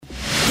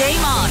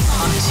Game on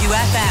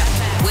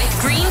 2FM with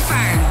Green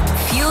Farm.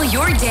 Fuel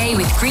your day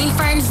with Green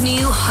Farm's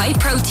new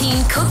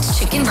high-protein cooked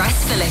chicken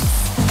breast fillets.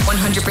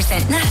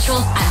 100% natural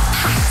and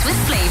packed with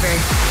flavour.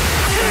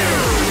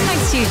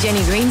 Thanks to you,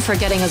 Jenny Green, for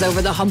getting us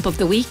over the hump of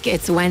the week.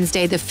 It's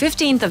Wednesday the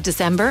 15th of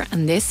December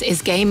and this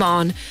is Game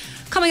On.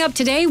 Coming up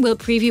today, we'll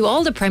preview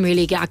all the Premier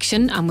League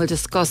action and we'll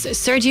discuss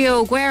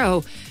Sergio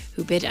Aguero,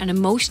 who bid an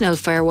emotional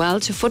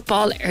farewell to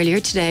football earlier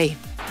today.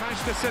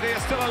 Manchester City are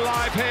still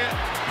alive here.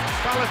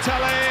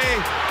 Balotelli,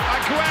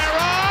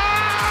 Aguero!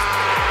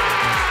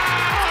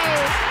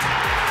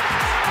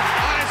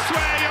 I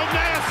swear you'll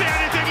never see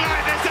anything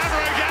like this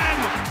ever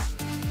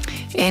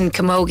again. In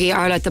Camogie,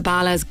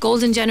 Oulart-the-Ballad's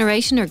golden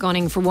generation are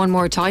gunning for one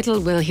more title.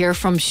 We'll hear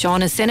from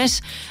Shauna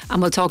Sinnott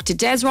and we'll talk to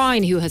Des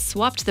Ryan, who has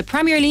swapped the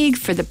Premier League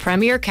for the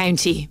Premier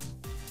County.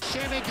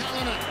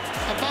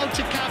 About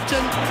to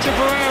captain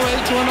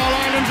Tipperary to an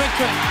All-Ireland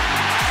victory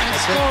and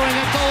scoring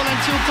a goal and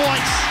 2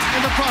 points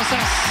in the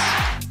process.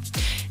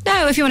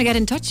 Now, if you want to get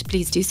in touch,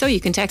 please do so. You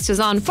can text us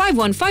on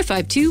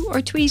 51552 or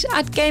tweet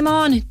at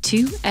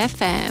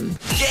GameOn2FM.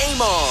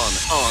 Game on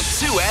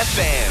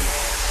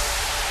 2FM.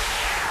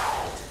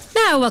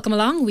 Now, welcome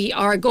along. We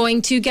are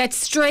going to get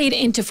straight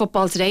into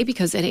football today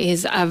because it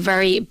is a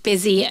very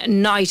busy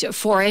night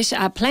for it.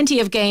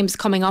 Plenty of games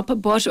coming up.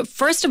 But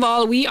first of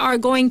all, we are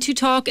going to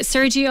talk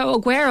Sergio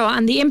Aguero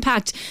and the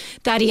impact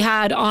that he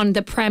had on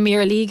the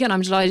Premier League. And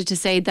I'm delighted to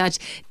say that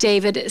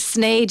David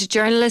Sneyd,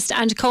 journalist,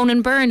 and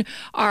Conan Byrne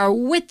are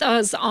with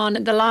us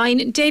on the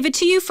line. David,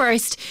 to you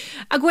first.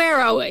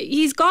 Aguero,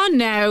 he's gone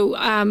now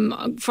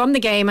from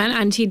the game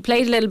and he'd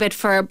played a little bit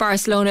for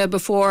Barcelona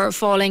before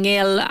falling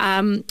ill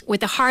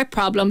with a heart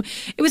problem.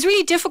 It was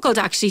really difficult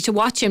actually to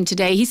watch him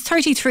today. He's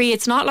 33.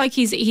 It's not like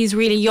he's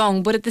really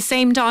young, but at the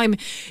same time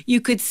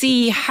you could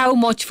see how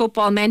much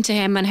football meant to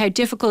him and how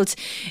difficult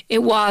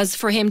it was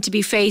for him to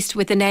be faced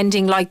with an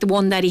ending like the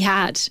one that he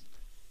had.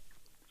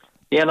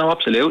 Yeah, no,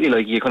 absolutely.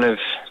 Like you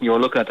were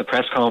looking at the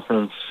press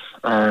conference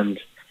and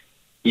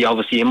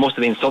it must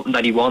have been something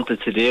that he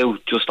wanted to do,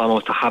 just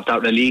almost to have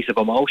that release of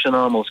emotion,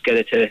 almost get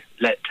it to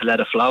let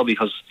it flow,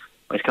 because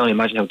I can only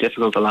imagine how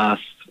difficult the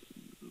last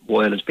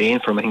while has been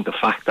for him. I think the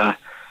fact that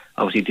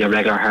obviously the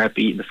irregular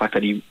heartbeat and the fact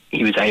that he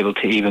was able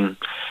to even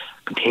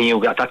continue,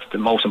 that's the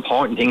most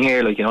important thing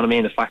here. Like, you know what I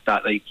mean? The fact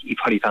that he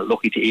probably felt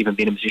lucky to even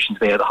be in a position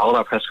to be able to hold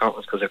that press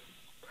conference, because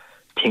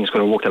things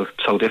could have worked out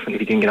so differently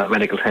if he didn't get that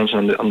medical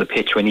attention on the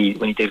pitch when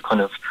he did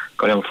kind of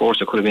go down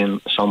first. It could have been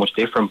so much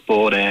different.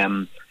 But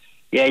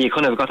yeah, you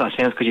kind of got that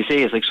sense, because you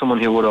see it's like someone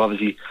who would have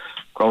obviously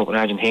grown up in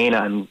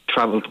Argentina and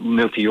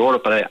moved to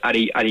Europe at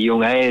a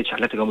young age,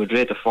 Atletico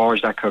Madrid, to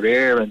forge that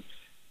career, and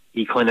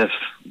he kind of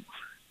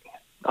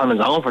on his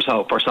own for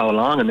so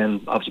long, and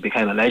then obviously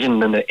became a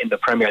legend in the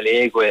Premier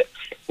League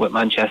with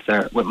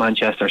Manchester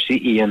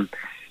City. And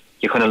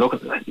you kind of look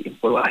at,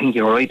 well, I think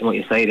you're right in what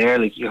you say there.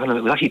 Like, it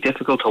was actually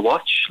difficult to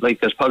watch. Like,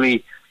 there'll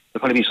probably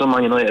be some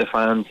Man United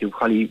fans who would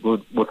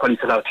probably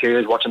fill out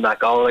tears watching that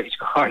goal that he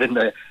scored in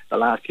the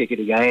last kick of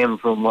the game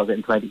from, was it,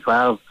 in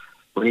 2012.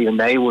 But even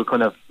they would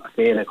kind of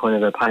feel a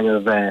kind of a pang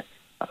of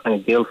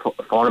guilt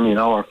for him,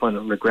 or kind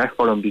of regret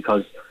for him,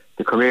 because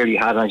the career he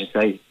had, I should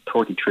say,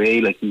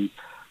 33, like he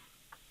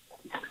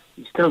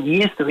is still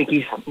Is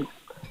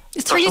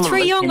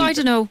 33 young? I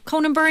don't know.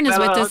 Conan Byrne is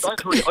with us. I'm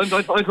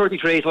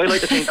 33, so I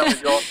like to think that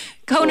was young.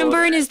 Conan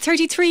Byrne is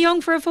 33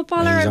 young for a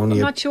footballer? I'm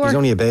not sure. He's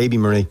only a baby,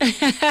 Marie.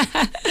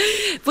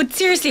 But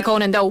seriously,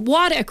 Conan, though,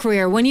 what a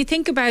career. When you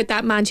think about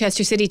that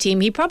Manchester City team,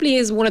 he probably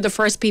is one of the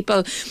first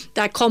people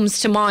that comes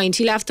to mind.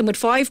 He left them with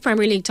 5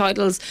 Premier League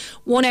titles,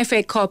 1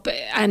 FA Cup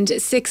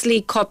and 6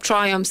 League Cup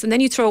triumphs. And then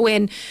you throw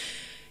in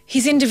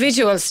his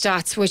individual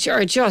stats, which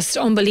are just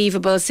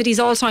unbelievable. City's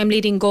all-time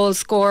leading goal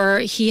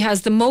scorer. He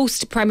has the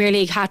most Premier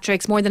League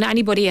hat-tricks, more than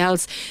anybody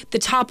else. The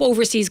top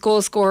overseas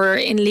goal scorer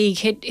in league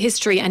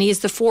history, and he is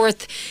the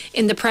 4th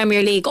in the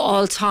Premier League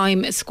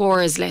all-time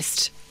scorers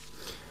list.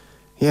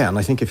 Yeah, and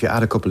I think if you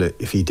add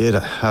if he did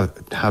have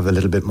a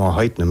little bit more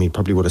height in him, he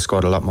probably would have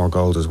scored a lot more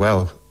goals as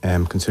well,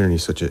 considering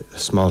he's such a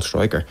small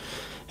striker.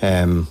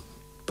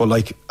 But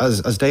like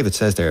as David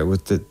says there,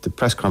 with the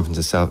press conference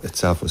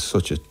itself was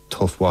such a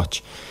tough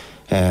watch,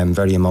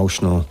 very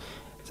emotional.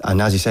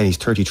 And as you say, he's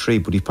 33,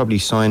 but he probably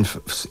signed.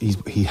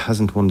 He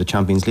hasn't won the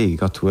Champions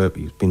League.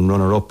 He's been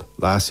runner-up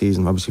last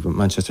season, obviously with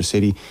Manchester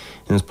City,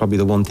 and it's probably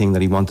the one thing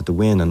that he wanted to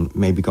win. And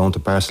maybe going to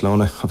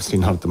Barcelona, obviously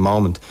not at the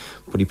moment,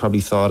 but he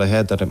probably thought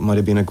ahead that it might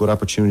have been a good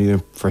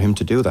opportunity for him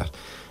to do that.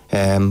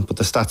 But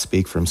the stats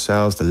speak for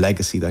themselves. The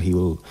legacy that he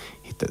will.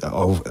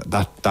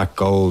 That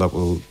goal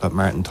that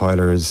Martin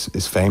Tyler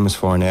is famous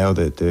for now,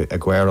 the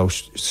Aguero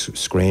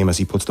scream as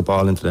he puts the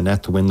ball into the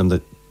net to win them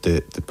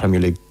the Premier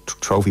League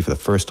trophy for the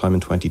first time in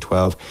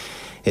 2012.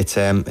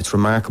 It's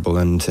remarkable,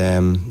 and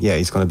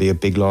he's going to be a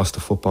big loss to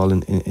football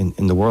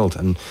in the world.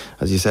 And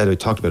as you said, we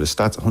talked about his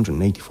stats.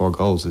 184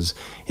 goals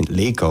in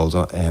league goals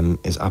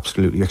is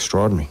absolutely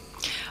extraordinary.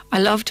 I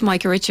loved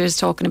Micah Richards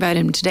talking about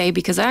him today,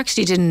 because I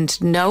actually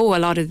didn't know a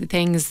lot of the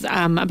things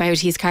about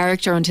his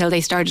character until they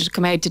started to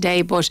come out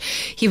today. But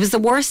he was the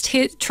worst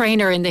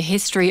trainer in the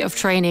history of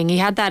training. He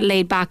had that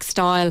laid back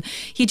style.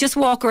 He'd just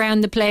walk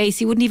around the place.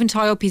 He wouldn't even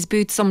tie up his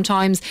boots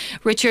sometimes.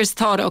 Richards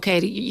thought, okay,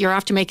 you're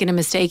after making a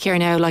mistake here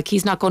now. Like,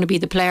 he's not going to be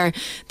the player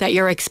that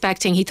you're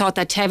expecting. He thought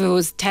that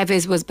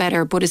Tevez was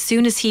better. But as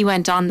soon as he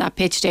went on that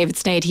pitch, David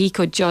Sneyd, he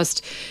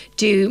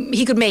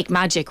could make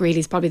magic, really,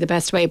 is probably the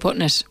best way of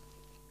putting it.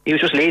 He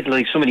was just lazy,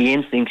 like so many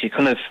instincts.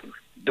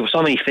 There were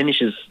so many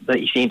finishes that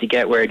he seemed to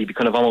get where he'd be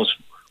kind of almost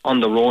on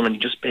the run, and he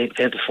just failed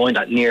to find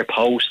that near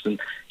post. And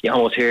you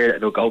almost hear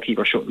that the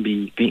goalkeeper shouldn't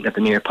be beating at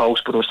the near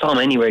post, but there was so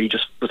many where he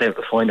just was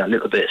able to find that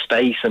little bit of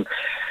space. And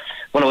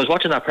when I was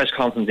watching that press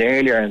conference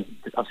earlier, and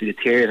obviously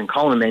the tears, and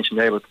Conan mentioned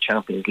there about the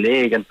Champions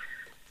League, and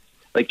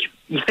like,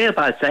 you feel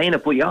bad saying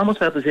it, but you almost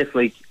felt as if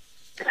like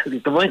the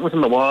writing was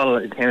on the wall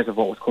in terms of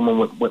what was coming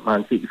with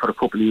Man City for a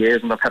couple of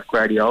years under Pep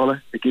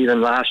Guardiola. Like,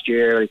 even last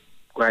year, like,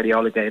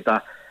 Guardiola gave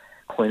that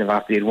kind of,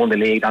 after he'd won the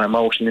league, that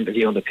emotional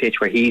interview on the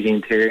pitch where he's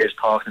in tears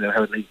talking about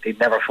how they'd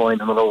never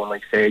find another one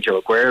like Sergio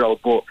Aguero.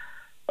 But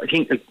I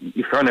think, like,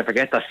 you can't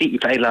forget that City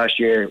played last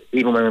year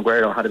even when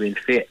Aguero had been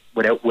fit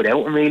without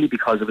him, really,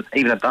 because it was,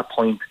 even at that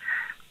point,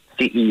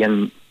 City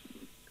and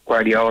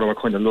Guardiola were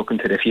kind of looking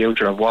to the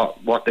future of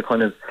what the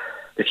kind of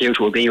the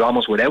future will be,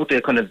 almost without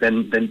the kind of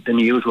the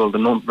usual, the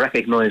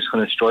non-recognised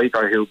kind of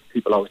striker who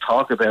people always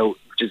talk about.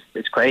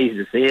 It's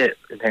crazy to see it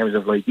in terms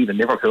of, like, even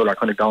Liverpool are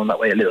kind of going that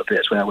way a little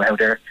bit as well, how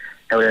their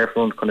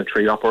front kind of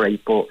three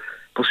operate. But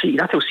City,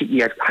 that's how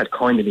City had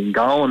kind of been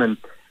going, and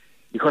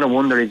you kind of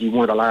wonder, is he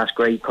one of the last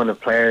great kind of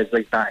players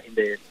like that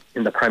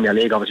in the Premier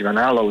League? Obviously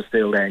Ronaldo is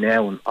still there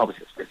now, and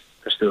obviously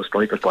they're still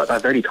strikers, but at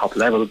that very top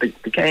level, the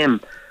game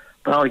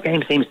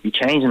seems to be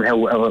changing.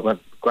 How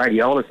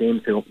Guardiola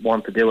seems to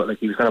want to do it. Like,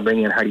 he was going to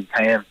bring in Harry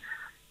Kane,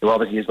 who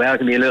obviously as well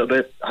can be a little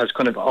bit, has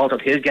kind of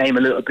altered his game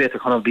a little bit to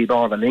kind of be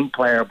more of a link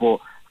player. But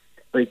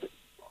like,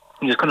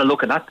 you just kind of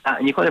look at that,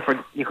 and you kind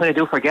of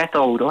do forget,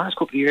 though, the last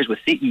couple of years with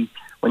City,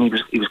 when he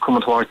was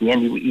coming towards the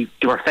end,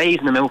 they were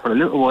phasing him out for a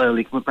little while.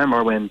 Like,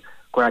 remember when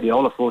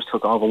Guardiola first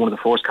took over, one of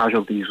the first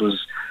casualties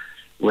was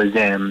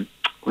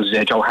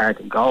Joe Hart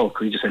in goal,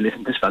 because he just said,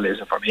 listen, this fella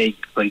isn't for me.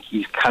 Like,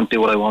 he can't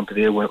do what I want to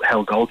do,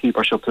 how a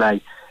goalkeeper should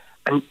play.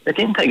 And it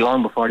didn't take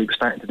long before he was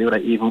starting to do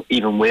that, even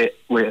with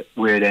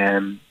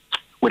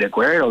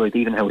Aguero, like,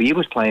 even how he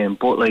was playing.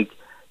 But like,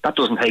 that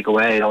doesn't take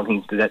away, I don't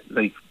think, that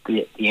like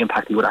the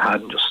impact he would have had,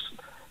 and just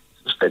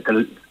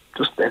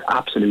the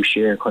absolute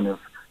sheer kind of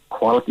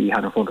quality he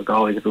had in front of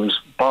goal. If it was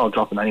ball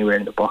dropping anywhere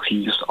in the box,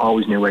 he just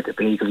always knew where to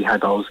be, because he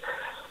had those,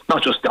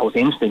 not just those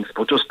instincts,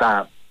 but just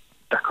that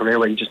career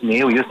where he just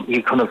knew.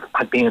 He kind of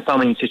had been in so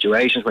many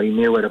situations where he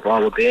knew where the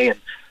ball would be.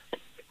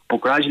 But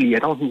gradually, I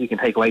don't think you can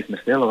take away from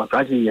the still.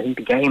 Gradually, I think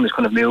the game is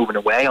kind of moving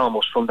away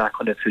almost from that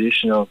kind of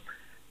traditional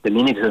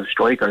diminutive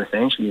striker,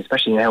 essentially,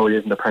 especially now it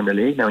is in the Premier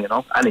League now,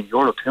 and in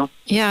Europe too.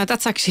 Yeah,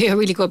 that's actually a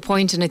really good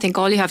point, and I think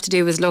all you have to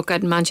do is look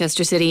at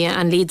Manchester City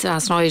and Leeds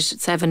last night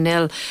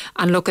 7-0,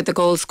 and look at the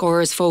goal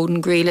scorers: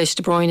 Foden, Grealish,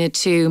 De Bruyne,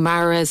 to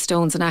Mahrez,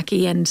 Stones and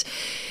Ake. And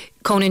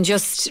Conan,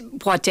 just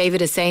what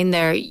David is saying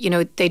there,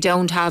 they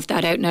don't have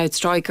that out and out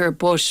striker,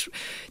 but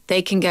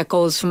they can get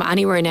goals from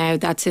anywhere now.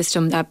 That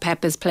system that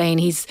Pep is playing,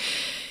 he's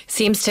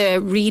seems to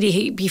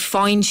really be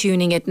fine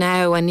tuning it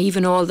now, and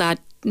even all that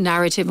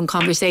narrative and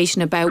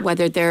conversation about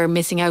whether they're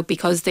missing out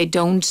because they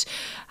don't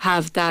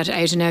have that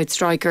out and out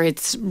striker,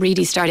 it's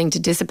really starting to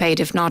dissipate,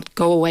 if not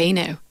go away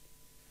now.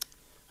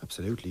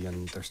 Absolutely,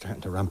 and they're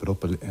starting to ramp it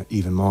up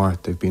even more.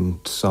 They've been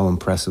so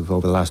impressive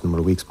over the last number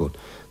of weeks, but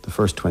the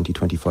first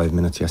 20-25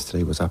 minutes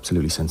yesterday was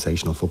absolutely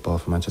sensational football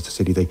for Manchester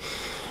City.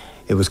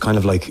 It was kind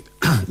of like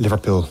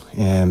Liverpool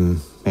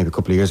maybe a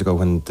couple of years ago,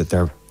 when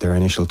their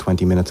initial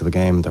 20 minutes of a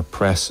game, their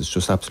press is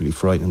just absolutely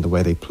frightening, the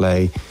way they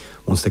play.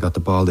 Once they got the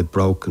ball, they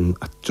broke, and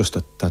just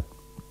at that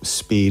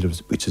speed,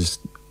 which is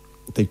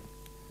the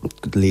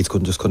Leeds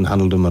couldn't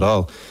handle them at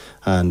all.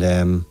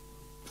 And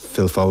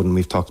Phil Foden,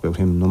 we've talked about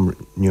him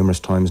numerous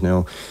times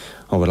now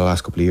over the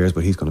last couple of years,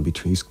 but he's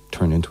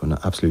turned into an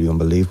absolutely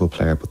unbelievable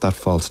player. But that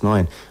false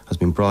nine has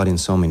been brought in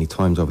so many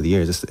times over the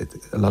years.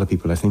 A lot of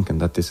people are thinking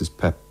that this is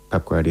Pep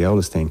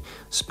Guardiola's thing.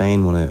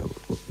 Spain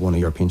won a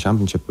European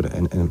Championship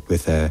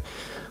with a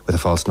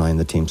false nine.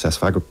 The team Cesc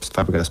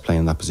Fabregas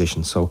playing in that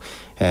position. So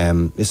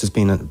this has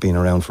been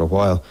around for a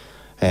while,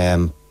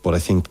 but I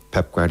think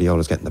Pep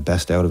Guardiola's getting the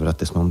best out of it at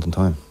this moment in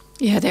time.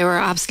 Yeah, they were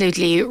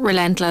absolutely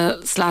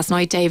relentless last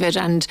night, David,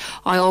 and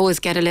I always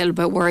get a little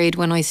bit worried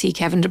when I see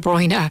Kevin De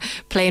Bruyne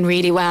playing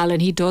really well,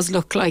 and he does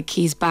look like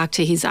he's back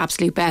to his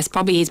absolute best,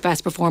 probably his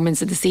best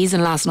performance of the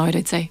season last night,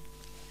 I'd say.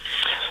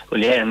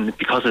 Well, yeah, and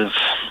because of,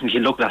 if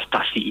you look at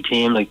that City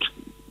team, like,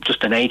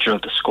 just the nature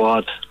of the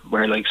squad,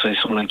 where like, so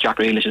someone like Jack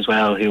Grealish as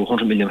well, who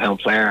 £100 million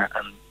player,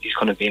 and he's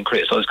kind of being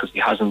criticised because he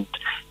hasn't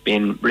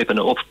been ripping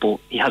it up, but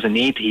he has a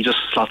need. He just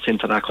slots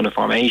into that kind of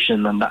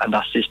formation and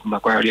that system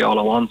that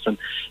Guardiola wants. And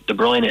De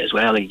Bruyne as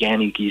well,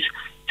 again, he's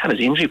had his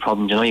injury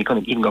problems. You kind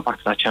of even go back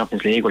to that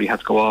Champions League where he had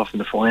to go off in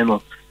the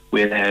final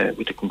with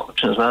the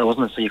concussion as well,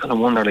 wasn't it? So you kind of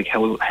wonder like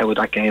how would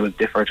that game have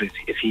differed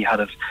if he had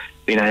have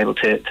been able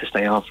to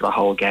stay on for the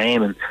whole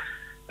game. And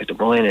like De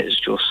Bruyne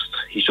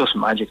he's just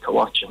magic to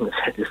watch. And I've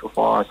said this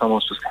before, it's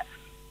almost just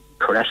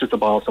caresses the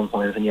ball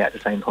sometimes, and yet at the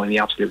same time he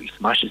absolutely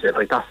smashes it.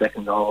 Like that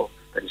second goal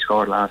that he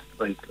scored last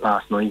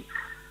night,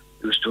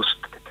 it was just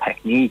the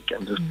technique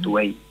and just the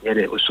way he did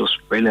it was just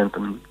brilliant,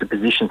 and the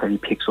positions that he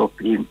picks up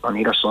even on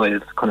either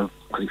side, kind of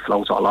because he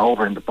floats all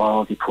over, and the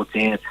balls he puts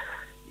in,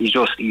 he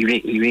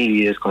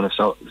really is kind of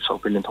so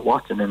brilliant to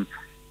watch. And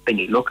then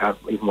you look at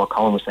even what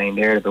Colin was saying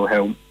there about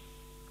how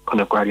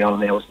kind of Guardiola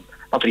now is,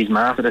 not that he's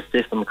mastered the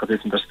system, because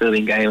there's still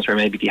been games where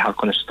maybe they have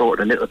kind of stuttered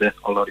a little bit,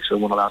 although they still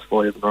won the last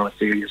 5 and they're on a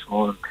serious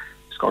run,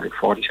 scored like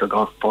 40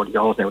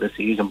 goals now this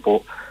season.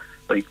 But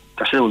like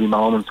there still will be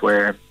moments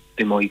where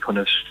they might kind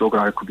of struggle,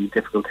 or it could be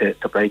difficult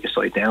to break a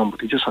side down,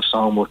 but they just have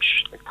so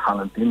much like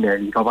talent in there.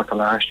 You go back to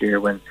last year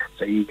when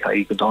say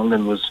Kai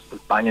Gundogan was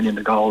banging in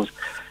the goals,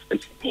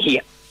 like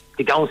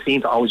they don't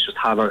seem to always just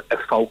have a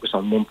focus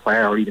on one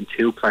player or even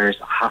two players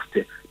that have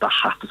to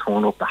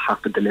turn up, that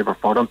have to deliver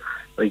for them.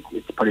 Like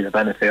it's probably the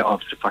benefit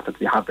of the fact that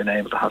they have been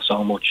able to have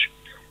so much,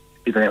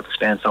 they've been able to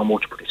spend so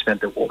much, but they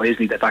spent it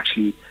wisely. They've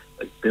actually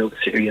like built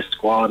a serious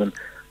squad, and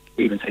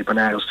even say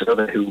Bernardo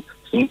Silva, who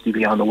seems to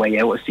be on the way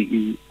out of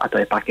City at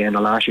the back end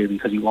of last year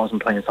because he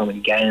wasn't playing so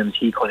many games,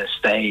 he kind of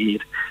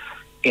stayed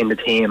in the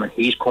team, and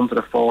he's come to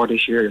the fore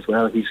this year as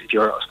well. If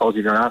you're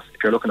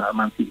looking at a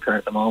Man City player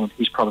at the moment,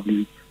 he's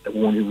probably the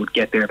one who would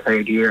get their player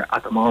of the year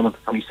at the moment.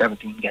 It's only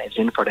 17 games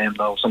in for them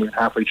though, something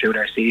halfway through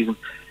their season.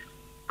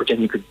 But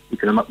then you could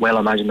well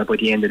imagine that by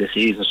the end of the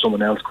season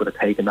someone else could have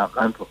taken that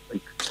mantle.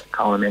 Like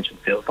Colin mentioned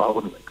Phil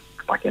Foden, like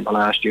back into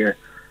last year,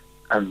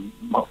 and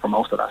for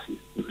most of that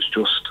season he was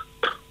just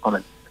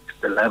on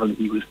the level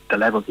he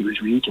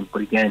was reaching.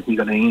 But again, he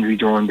got an injury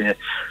during the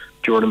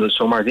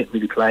summer, didn't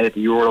really play at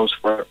the Euros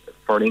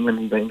for England.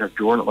 He got injured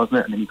during it, wasn't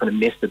it? And then he kind of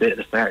missed a bit at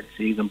the start of the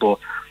season. But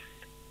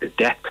the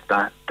depth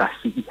that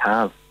City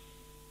have,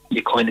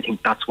 you kind of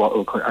think that's what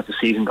will, as the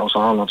season goes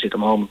on, obviously at the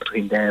moment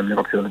between them,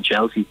 Liverpool and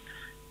Chelsea,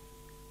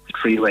 it's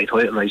a 3-way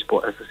title race.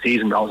 But as the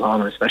season goes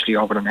on, and especially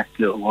over the next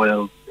little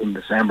while in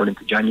December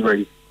into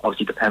January,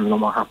 obviously depending on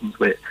what happens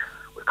with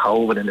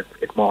COVID, and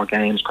if more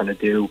games kind of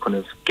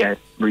get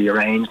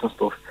rearranged and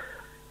stuff,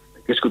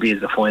 this could be a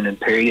defining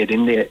period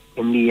in the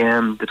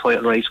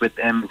title race with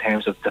them, in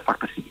terms of the fact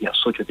that City have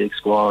such a big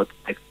squad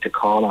to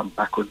call on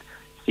that could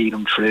see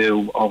them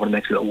through over the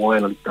next little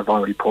while. And they've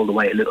already pulled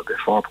away a little bit,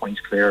 4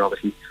 points clear.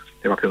 Obviously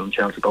Liverpool and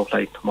Chelsea go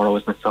play tomorrow,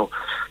 isn't it? So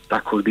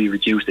that could be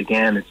reduced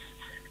again. It's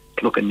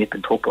looking nip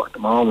and tuck at the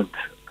moment.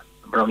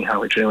 We're only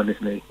halfway through and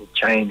this may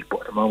change,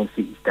 but at the moment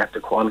City's depth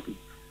of quality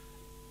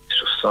is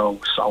just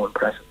so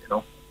impressive, you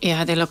know.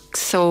 Yeah, they look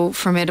so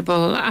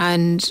formidable,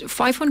 and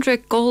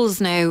 500 goals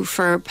now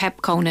for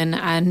Pep Conan.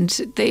 And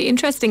the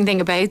interesting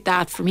thing about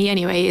that, for me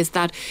anyway, is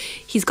that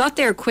he's got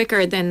there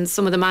quicker than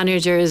some of the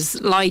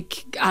managers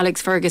like Alex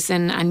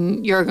Ferguson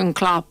and Jurgen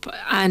Klopp.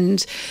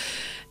 And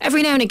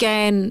every now and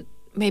again,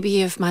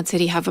 maybe if Man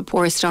City have a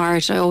poor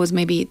start, I always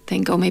maybe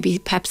think, maybe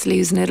Pep's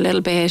losing it a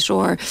little bit,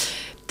 or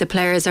the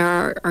players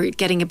are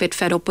getting a bit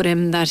fed up with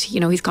him, that,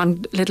 he's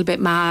gone a little bit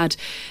mad.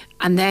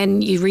 And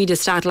then you read a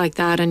stat like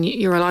that and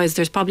you realise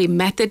there's probably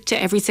method to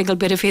every single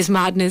bit of his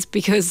madness,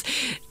 because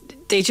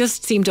they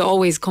just seem to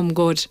always come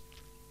good.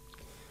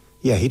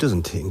 Yeah, he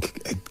doesn't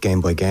think game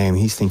by game.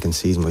 He's thinking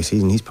season by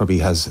season. He probably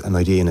has an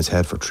idea in his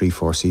head for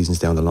 3-4 seasons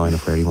down the line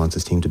of where he wants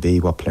his team to be,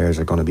 what players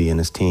are going to be in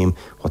his team,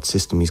 what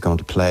system he's going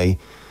to play.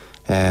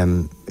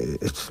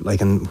 It's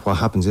like, and what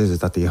happens is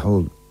that the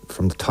whole,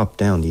 from the top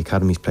down, the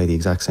academies play the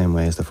exact same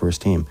way as the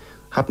first team.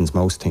 Happens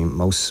most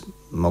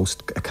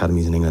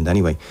academies in England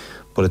anyway.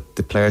 But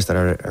the players that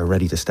are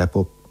ready to step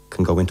up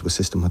can go into a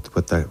system with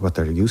what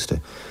they're used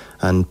to.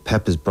 And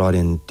Pep has brought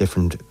in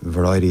different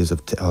varieties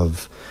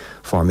of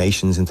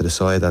formations into the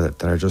side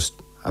that are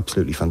just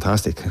absolutely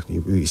fantastic.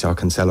 You saw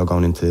Cancelo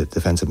going into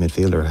defensive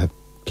midfielder,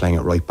 playing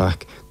it right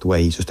back, the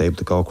way he's just able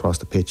to go across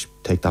the pitch,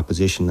 take that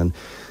position, and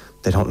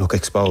they don't look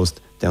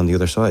exposed down the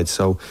other side.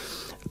 So,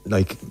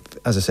 like,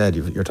 as I said,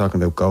 you're talking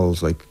about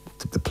goals, like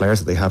the players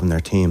that they have in their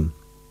team.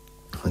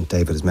 And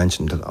David has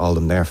mentioned all of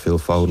them there: Phil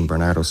Foden,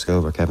 Bernardo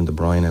Silva, Kevin De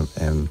Bruyne.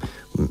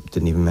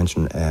 Didn't even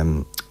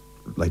mention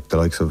like the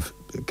likes of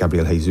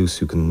Gabriel Jesus,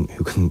 who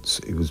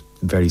was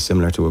very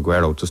similar to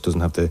Aguero, just doesn't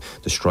have the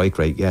strike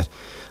rate yet.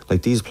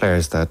 Like, these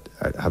players that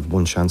have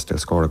one chance they'll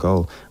score a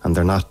goal, and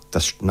they're not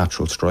the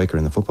natural striker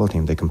in the football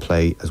team. They can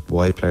play as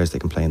wide players. They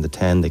can play in the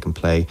 10. They can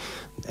play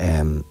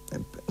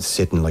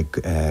sitting like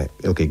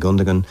Ilkay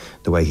Gundogan,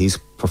 the way he's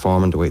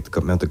performing, the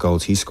amount of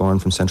goals he's scoring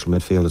from central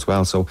midfield as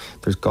well. So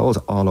there's goals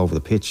all over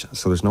the pitch.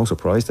 So there's no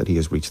surprise that he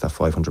has reached that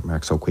 500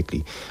 mark so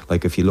quickly.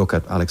 Like, if you look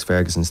at Alex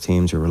Ferguson's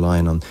teams, you're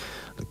relying on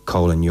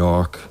Cole and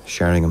York,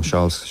 Sheringham,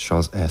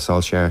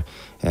 Solskjaer.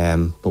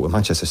 But with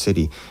Manchester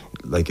City,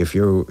 like, if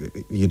you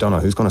don't know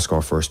who's going to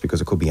score first,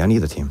 because it could be any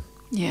of the team.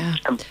 Yeah.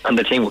 And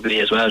the thing would be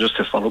as well, just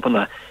to follow up on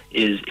that,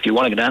 is if you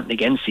want to get at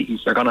against City,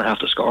 you're going to have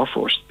to score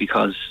first,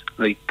 because,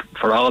 like,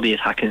 for all the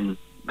attacking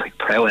like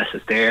prowess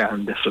is there,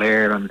 and the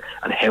flair, and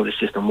how the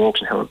system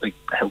works, and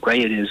how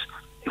great it is.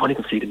 They've only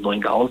conceded 9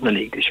 goals in the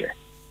league this year.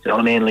 You know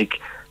what I mean?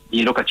 Like,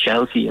 you look at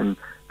Chelsea, and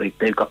like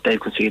they've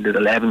conceded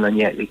 11, and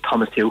yet like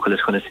Thomas Tuchel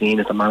is kind of seen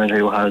as a manager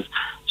who has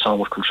so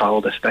much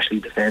control, especially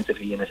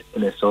defensively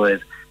in his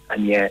side,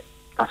 and yet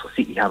that's what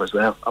City have as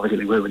well. Obviously,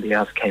 like Ruben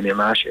Diaz came in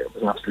last year, it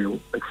was an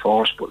absolute like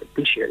force, but like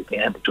this year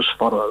again, they just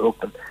followed it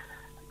up, and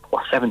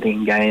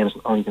 17 games,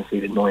 only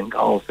conceded 9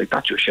 goals. Like,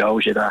 that just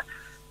shows you that,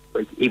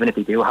 like, even if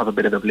they do have a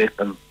bit of a blip,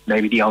 and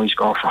maybe they only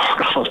score 4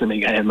 goals in a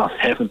game, not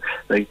 7,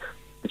 like,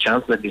 the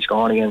chances that they're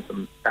scoring against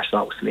them are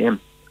so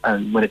slim.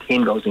 And when a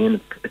team goes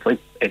in, it's like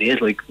it is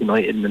like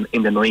United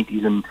in the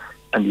 90s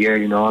and the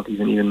early 90s,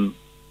 and even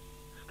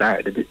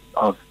started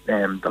of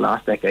the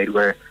last decade,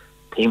 where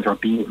teams are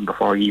beaten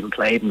before you even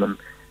played them. And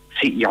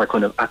City are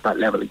kind of at that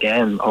level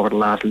again over the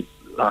last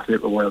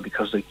little while,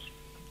 because, like,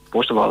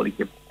 first of all, like,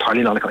 you're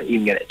probably not going to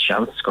even get a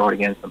chance to score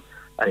against them,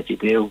 and if you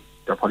do,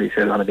 they're probably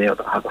still going to be able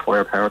to have the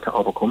firepower to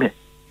overcome it.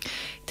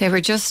 They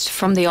were just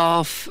from the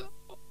off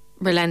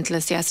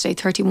relentless yesterday.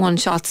 31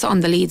 shots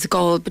on the Leeds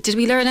goal. But did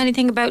we learn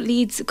anything about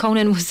Leeds,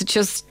 Conan? Was it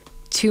just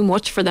too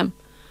much for them?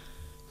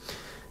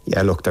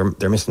 Yeah, look,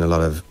 they're missing a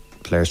lot of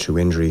players through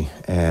injury.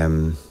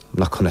 I'm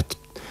not going to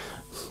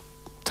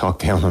talk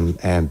down on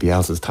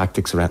Bielsa's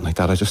tactics or anything like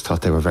that. I just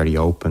thought they were very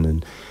open,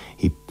 and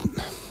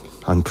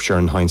I'm sure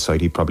in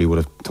hindsight he probably would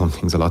have done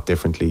things a lot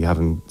differently,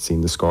 having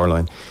seen the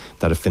scoreline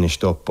that it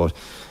finished up. But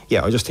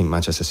yeah, I just think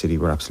Manchester City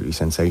were absolutely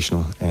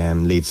sensational.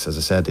 Leeds, as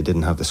I said, they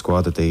didn't have the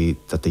squad that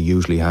they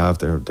usually have.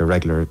 They're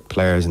regular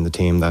players in the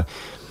team that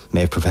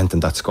may have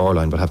prevented that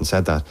scoreline. But having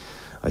said that,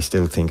 I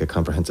still think a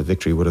comprehensive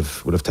victory would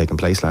have taken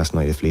place last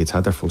night if Leeds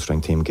had their full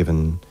strength team,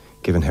 given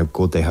how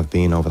good they have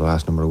been over the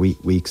last number of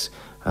weeks,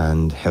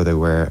 and how they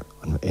were,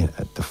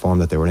 the form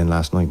that they were in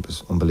last night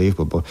was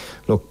unbelievable. But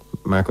look,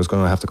 Marco's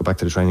going to have to go back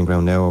to the training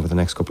ground now over the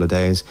next couple of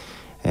days,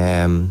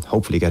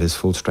 hopefully get his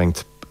full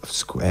strength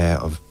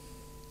of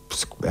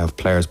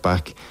players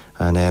back,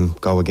 and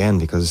go again,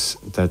 because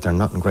they're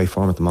not in great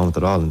form at the moment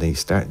at all, and they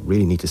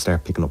really need to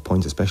start picking up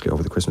points, especially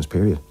over the Christmas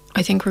period.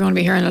 I think we're going to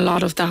be hearing a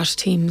lot of that,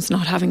 teams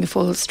not having a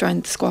full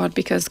strength squad,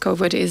 because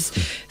COVID is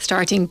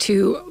starting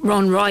to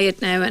run riot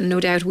now, and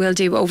no doubt will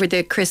do over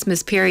the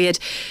Christmas period.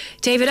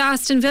 David,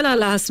 Aston Villa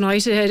last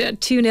night, a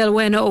 2-0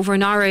 win over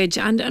Norwich,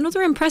 and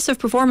another impressive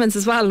performance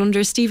as well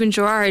under Steven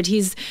Gerrard.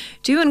 He's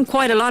doing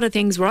quite a lot of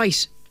things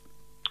right.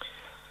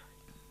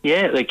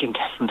 Yeah, like in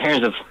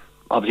terms of,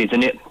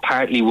 obviously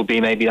partly would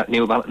be maybe that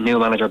new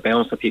manager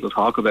bounce that people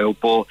talk about,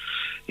 but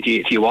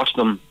if you watch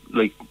them,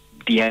 like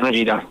the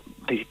energy that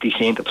they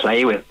seem to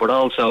play with, but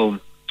also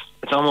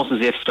it's almost as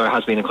if there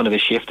has been a kind of a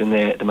shift in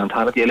the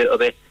mentality a little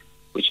bit,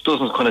 which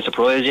doesn't kind of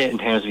surprise you in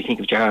terms of, if you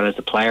think of Gerrard as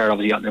a player,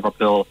 obviously at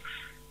Liverpool,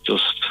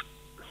 just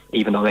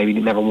even though maybe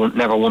never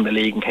won the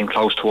league and came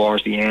close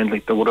towards the end,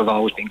 like there would have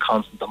always been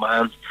constant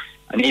demands.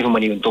 And even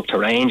when he went up to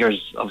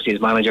Rangers, obviously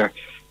as manager,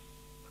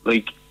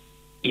 like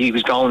he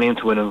was going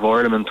into an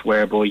environment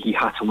whereby he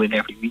had to win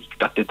every week.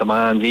 That the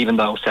demands, even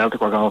though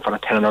Celtic were going for a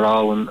 10 in a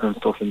row and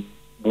stuff, and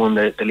won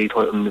the league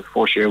title in the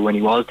first year when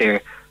he was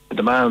there, the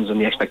demands and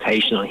the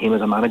expectation on him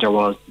as a manager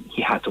was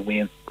he had to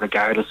win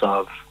regardless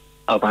of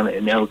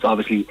anything else.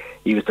 Obviously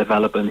he was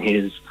developing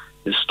his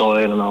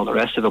style and all the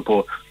rest of it,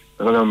 but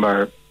I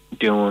remember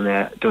doing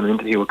an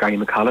interview with Gary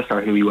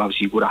McAllister, who he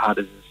obviously would have had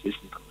as an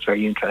assistant. It was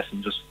very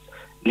interesting just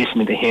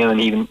listening to him,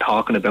 and even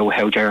talking about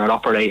how Gerrard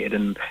operated,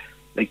 and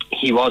like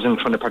he wasn't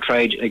trying to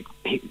portray, like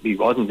he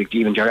wasn't, like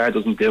even Gerrard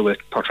doesn't do it,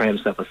 portray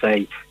himself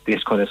as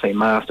this kind of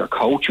master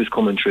coach who's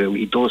coming through.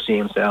 He does see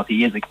himself,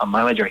 he is like a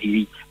manager.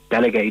 He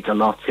delegates a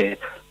lot to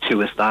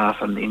his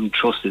staff, and he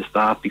trusts his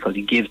staff because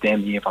he gives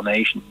them the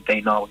information. They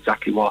know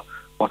exactly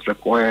what's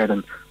required,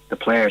 and the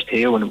players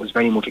too. And it was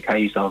very much a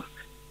case of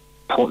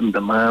putting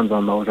demands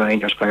on those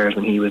Rangers players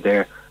when he was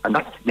there, and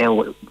that's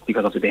now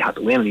because obviously they had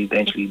to win, and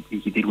eventually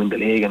he did win the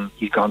league, and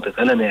he's gone to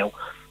Villa now.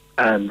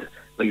 And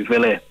like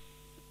Villa,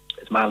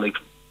 it's mad, like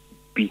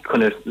be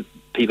kind of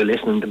people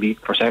listening to be,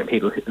 for certain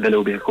people Villa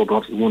will be a club who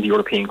obviously won the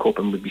European Cup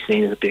and would be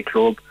seen as a big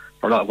club.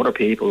 For a lot of other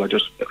people, are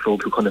just a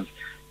club who kind of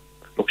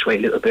fluctuate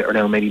a little bit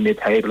around maybe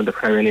mid-table in the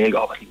Premier League.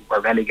 Obviously we're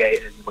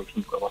relegated, and you might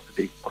think, well, what's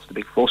the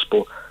big fuss?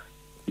 But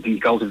if you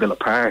go to Villa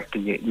Park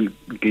and you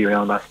go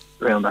around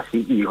that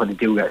seat, you kind of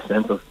do get a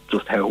sense of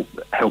just how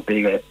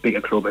big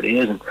a club it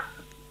is, and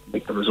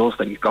like the results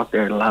that he's got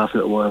there in the last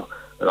little while.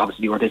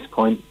 Obviously, you were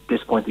disappointed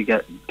to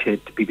get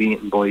to be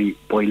beaten by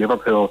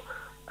Liverpool,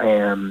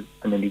 and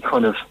then he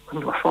kind of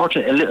were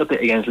fortunate a little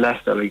bit against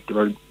Leicester. Like they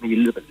were maybe a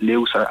little bit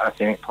looser at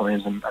certain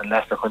times, and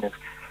Leicester kind of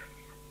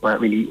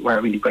weren't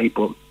really great,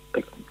 but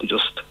like they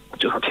just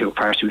were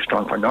too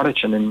strong for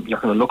Norwich. And then you're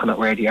kind of looking at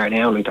where they are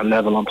now, like they're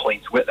level on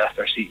points with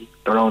Leicester City.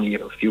 They're only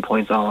a few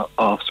points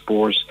off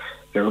Spurs.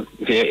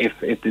 If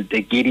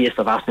the giddiest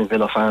of Aston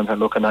Villa fans are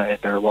looking at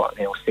it, they're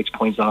 6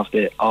 points off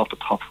the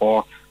top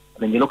four.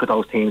 And then you look at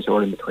those teams who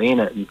are in between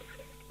it, and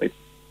like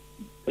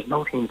there's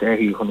no teams there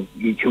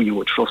who you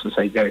would trust and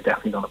say they're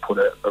definitely going to put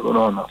a run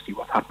on. Obviously,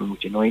 what's happening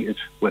with United,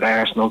 with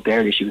Arsenal,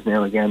 their issues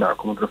now again that are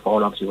coming to the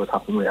fore. Obviously, what's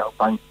happening with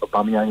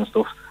Aubameyang and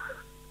stuff.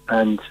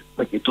 And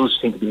like, it does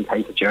seem to be the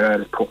case that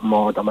Gerrard is putting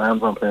more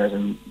demands on players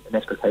and an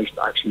expectation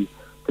to actually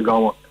to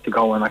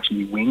go and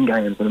actually win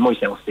games. And it might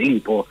sound silly,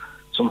 but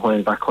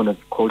sometimes that kind of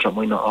culture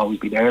might not always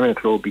be there in a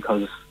club,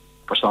 because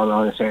for so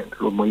long a certain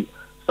club might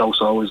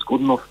so is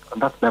good enough,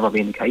 and that's never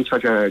been the case for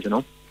Gerrard, you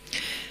know.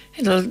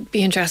 It'll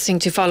be interesting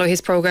to follow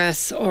his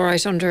progress, all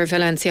right, under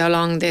Villa, and see how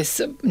long this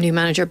new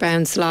manager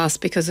bounce lasts,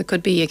 because it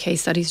could be a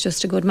case that he's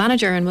just a good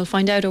manager, and we'll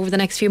find out over the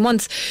next few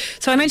months.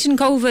 So I mentioned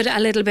COVID a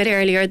little bit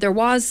earlier. There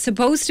was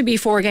supposed to be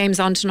 4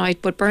 games on tonight,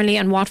 but Burnley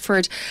and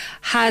Watford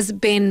has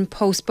been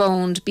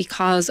postponed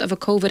because of a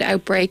COVID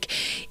outbreak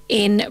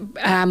in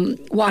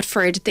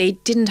Watford. They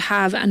didn't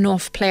have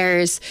enough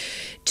players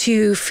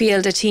to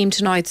field a team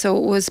tonight, so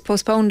it was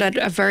postponed at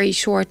a very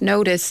short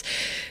notice,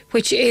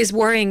 which is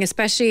worrying,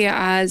 especially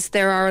as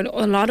there are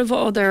a lot of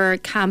other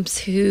camps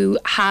who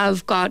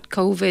have got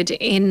COVID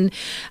in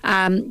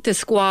the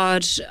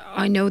squad.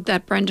 I know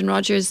that Brendan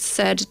Rodgers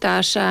said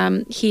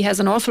that he has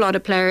an awful lot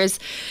of players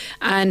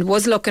and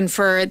was looking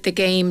for the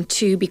game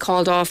to be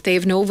called off. They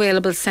have no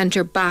available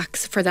centre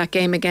backs for that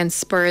game against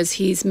Spurs.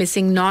 He's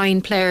missing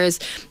 9 players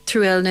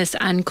through illness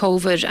and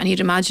COVID, and you'd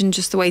imagine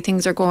just the way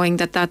things are going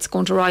that that's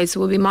going to rise, so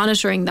we'll be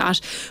monitoring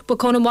that. But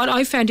Conan, what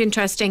I found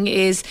interesting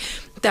is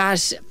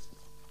that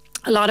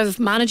a lot of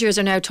managers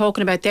are now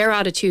talking about their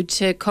attitude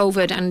to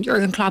COVID, and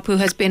Jurgen Klopp, who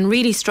has been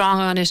really strong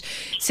on it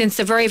since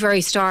the very,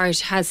 very start,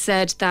 has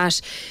said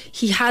that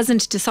he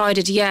hasn't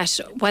decided yet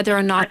whether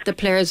or not the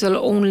players will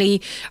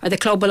only, or the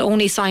club will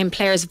only sign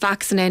players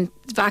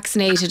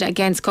vaccinated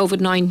against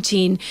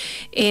COVID-19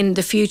 in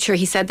the future.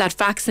 He said that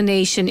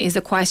vaccination is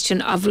a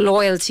question of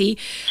loyalty.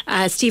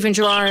 Steven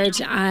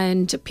Gerrard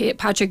and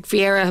Patrick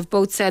Vieira have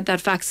both said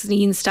that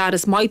vaccine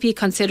status might be a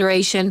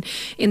consideration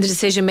in the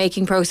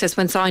decision-making process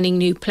when signing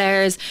new players.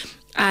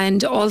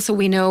 And also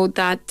we know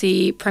that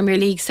the Premier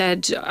League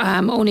said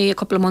only a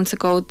couple of months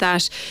ago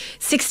that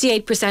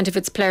 68% of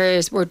its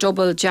players were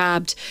double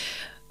jabbed,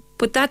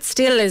 but that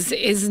still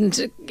isn't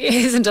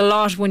a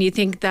lot when you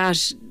think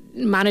that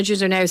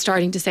managers are now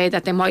starting to say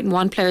that they mightn't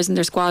want players in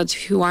their squads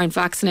who aren't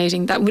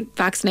vaccinated. That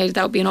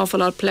would be an awful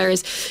lot of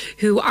players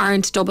who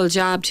aren't double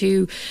jabbed,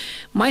 who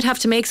might have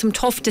to make some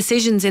tough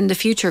decisions in the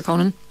future,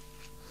 Conan.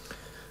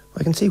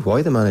 I can see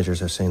why the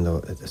managers are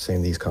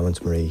saying these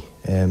comments, Marie.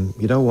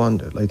 You don't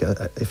want,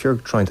 if you're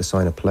trying to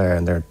sign a player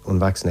and they're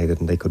unvaccinated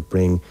and they could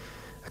bring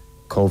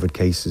COVID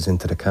cases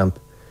into the camp,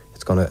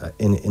 it's going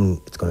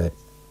to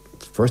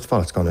first of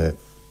all, it's going to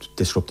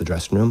disrupt the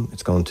dressing room.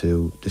 It's going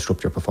to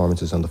disrupt your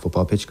performances on the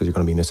football pitch, because you're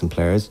going to be missing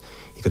players.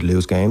 You could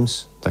lose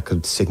games. That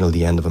could signal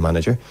the end of a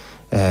manager.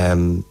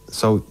 And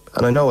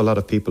I know a lot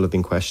of people have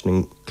been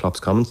questioning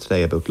Klopp's comments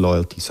today about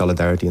loyalty,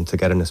 solidarity and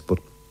togetherness, but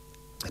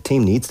a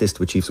team needs this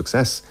to achieve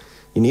success.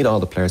 You need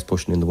all the players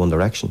pushing in the one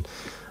direction,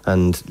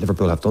 and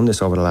Liverpool have done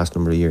this over the last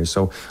number of years.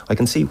 So I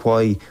can see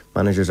why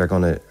managers are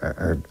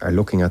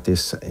looking at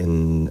this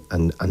and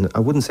I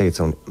wouldn't say it's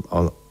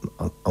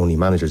only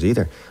managers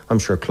either. I'm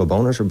sure club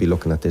owners will be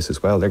looking at this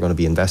as well. They're going to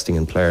be investing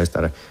in players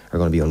that are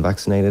going to be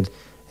unvaccinated,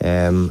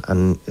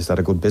 and is that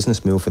a good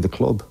business move for the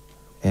club?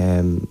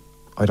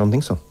 I don't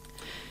think so.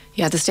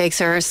 Yeah, the stakes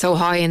are so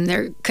high, and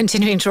they're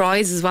continuing to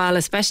rise as well,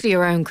 especially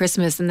around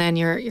Christmas, and then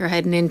you're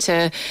heading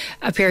into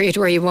a period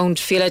where you won't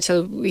feel it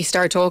till we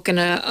start talking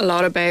a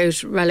lot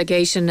about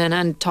relegation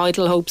and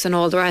title hopes and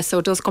all the rest, so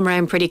it does come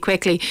around pretty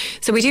quickly.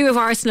 So we do have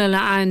Arsenal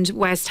and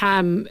West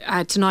Ham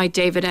tonight,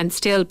 David, and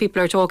still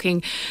people are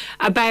talking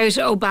about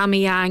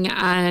Aubameyang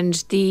and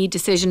the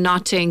decision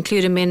not to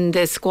include him in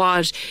the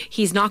squad.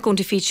 He's not going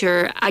to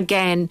feature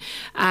again,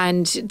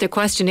 and the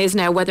question is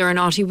now whether or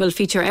not he will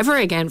feature ever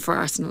again for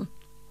Arsenal.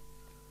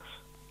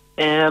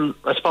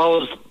 I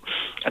suppose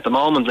at the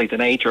moment, like the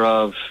nature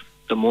of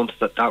the month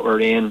that we're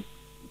in,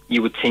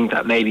 you would think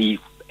that maybe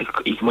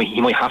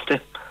he might have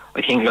to.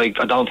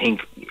 I don't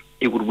think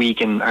it would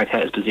weaken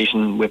Arteta's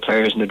position with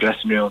players in the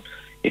dressing room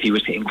if he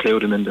was to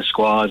include him in the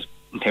squad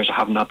in terms of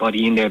having that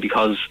body in there,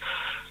 because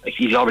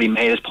he's already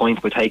made his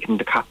point with taking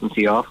the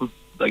captaincy off him.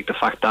 Like the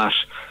fact that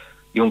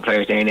young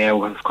players there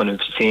now have kind of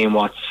seen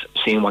what's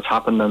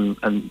happened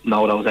and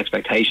know those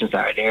expectations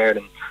that are there.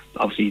 And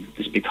obviously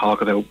there's a big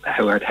talk about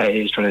how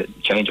Arteta is trying to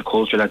change a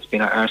culture that's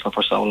been at Arsenal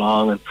for so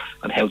long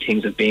and how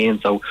things have been.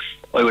 So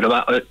I would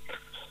imagine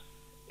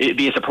it'd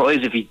be a surprise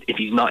if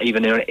he's not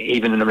even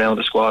in around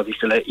the squad. He's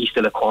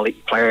still a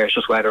quality player. It's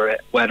just whether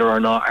or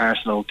not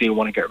Arsenal do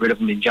want to get rid of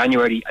him in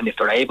January, and if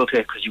they're able to,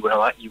 because you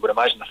would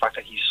imagine the fact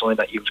that he's signed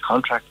that huge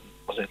contract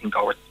was, I think,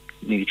 over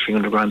nearly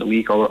 $300,000 a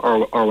week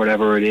or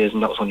whatever it is,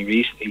 and that was only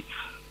recently,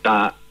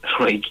 that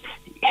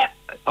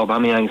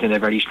Aubameyang's in a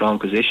very strong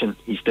position.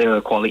 He's still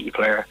a quality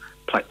player.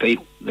 There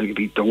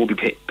will be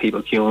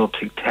people queuing up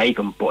to take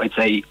him, but I'd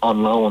say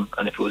on loan,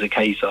 and if it was a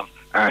case of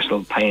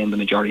Arsenal paying the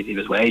majority of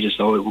his wages,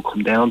 so it would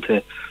come down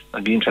to,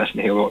 I'd be interested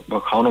to hear what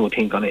Conan would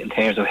think on it in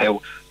terms of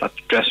how that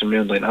dressing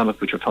room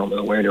dynamic, which we're talking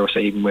about, where they were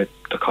saying with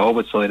the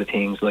COVID side of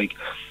things, like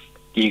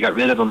do you get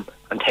rid of him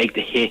and take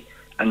the hit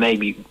and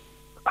maybe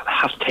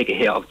have to take a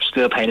hit of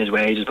still paying his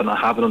wages but not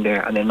having him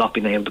there, and then not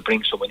being able to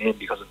bring someone in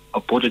because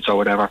of budgets or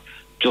whatever,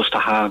 just to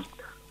have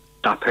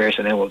that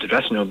person out of the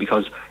dressing room?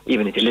 Because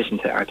even if you listen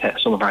to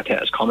some of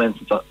Arteta's comments,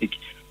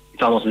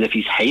 it's almost as if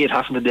he's hated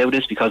having to do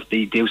this, because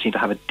they do seem to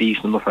have a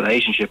decent enough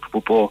relationship,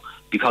 but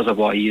because of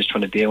what he is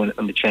trying to do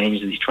and the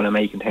changes he's trying to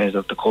make in terms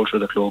of the culture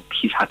of the club,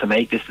 he's had to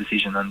make this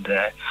decision. And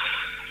I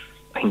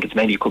think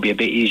it could be a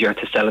bit easier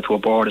to sell it to a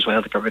board as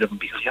well to get rid of him,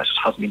 because he just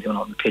hasn't been doing it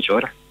on the pitch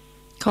either.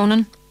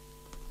 Conan?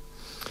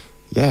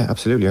 Yeah,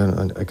 absolutely.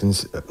 I can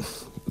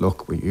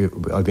look.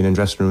 I've been in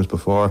dressing rooms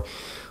before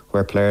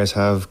where players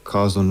have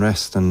caused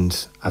unrest,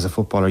 and as a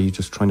footballer, you're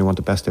just trying to want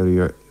the best out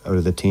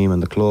of the team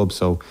and the club.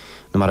 So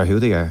no matter who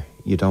they are,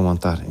 you don't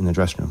want that in the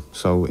dressing room.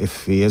 So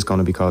if he is going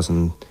to be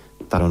causing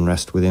that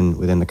unrest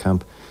within the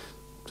camp,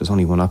 there's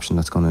only one option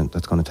that's going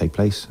to take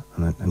place,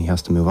 and he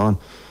has to move on.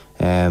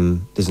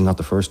 This is not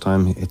the first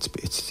time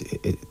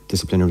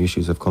disciplinary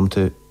issues have come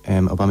to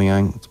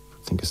Aubameyang.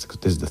 I think this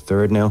is the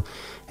third now.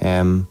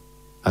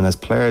 And as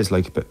players,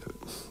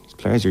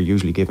 you're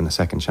usually given a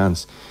second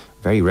chance.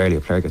 Very rarely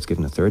a player gets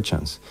given a third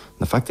chance. And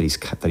the fact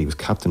that he was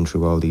captain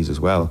through all these as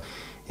well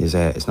is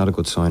it's not a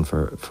good sign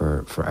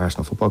for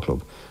Arsenal Football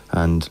Club.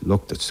 And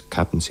look, this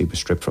captaincy was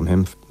stripped from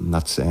him. And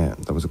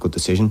that was a good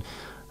decision.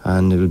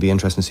 And it'll be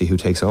interesting to see who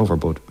takes over.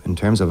 But in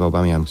terms of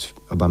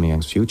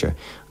Aubameyang's future,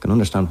 I can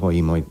understand why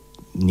he might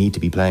need to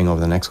be playing over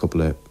the next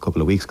couple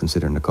of weeks,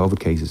 considering the COVID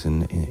cases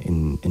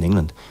in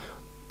England.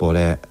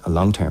 But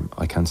long term,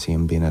 I can't see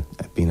him being at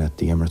the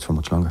Emirates for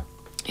much longer.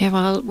 Yeah,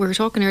 well, we were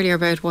talking earlier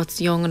about what's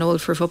young and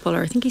old for a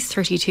footballer. I think he's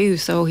 32,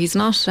 so he's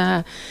not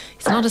a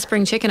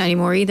spring chicken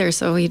anymore either.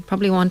 So he'd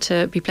probably want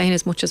to be playing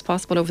as much as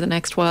possible over the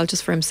next while,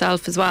 just for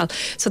himself as well.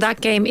 So that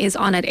game is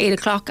on at 8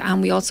 o'clock,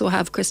 and we also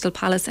have Crystal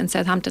Palace and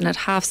Southampton at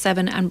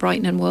 7:30, and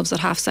Brighton and Wolves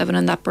at 7:30,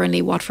 and that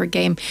Burnley-Watford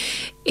game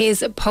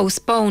is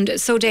postponed.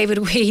 So David,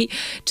 we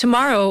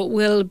tomorrow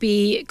will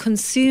be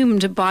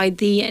consumed by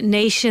the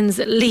Nations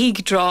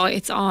League draw.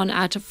 It's on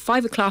at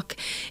 5 o'clock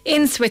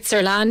in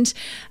Switzerland,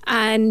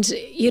 and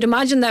you'd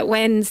imagine that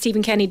when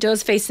Stephen Kenny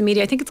does face the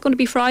media, I think it's going to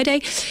be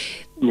Friday,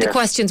 the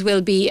questions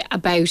will be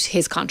about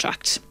his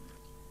contract.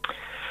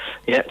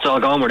 Yeah, it's all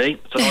gone, Marie.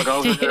 It's all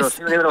gone.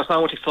 There's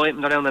so much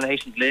excitement around the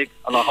Nations League,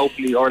 and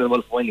hopefully Ireland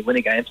will finally win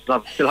a game.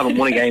 Still haven't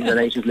won a game in the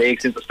Nations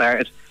League since it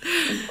started,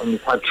 and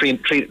we've had three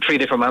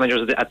different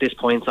managers at this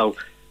point. So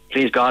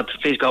please God,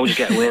 just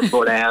get a win.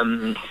 But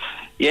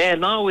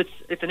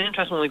it's an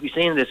interesting one, like we've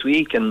seen this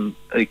week, and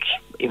like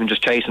even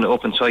just chasing it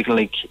up and cycling,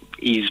 like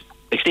he's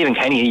like Stephen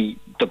Kenny.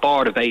 The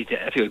board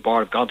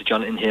have gone to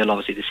Jonathan Hill,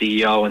 obviously the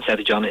CEO, and said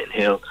to Jonathan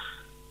Hill,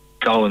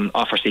 go and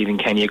offer Stephen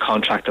Kenny a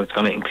contract that's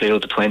going to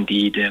include the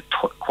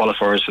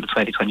qualifiers for the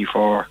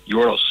 2024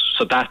 Euros.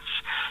 So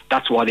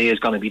that's what is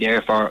going to be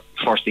there for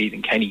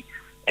Stephen Kenny.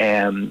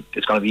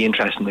 It's going to be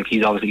interesting. Like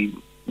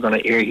Stephen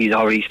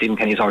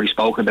Kenny's already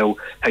spoken about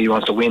how he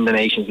wants to win the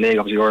Nations League.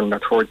 Obviously, Ireland are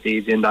third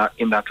seeds in that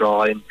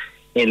draw in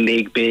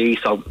League B.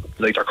 So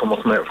like they're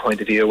coming from a point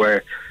of view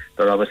where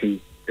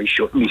they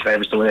shouldn't be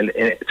favourites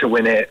to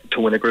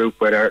win a group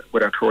where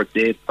they're third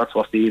seed. That's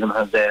what Stephen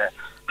has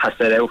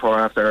set out for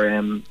after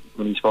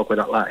when he spoke with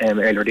that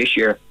earlier this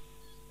year.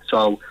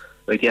 So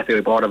like the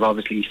FA board have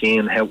obviously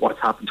seen what's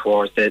happened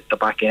towards the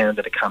back end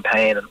of the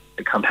campaign and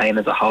the campaign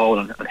as a whole,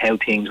 and how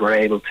things were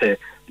able to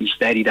be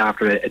steadied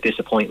after a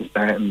disappointing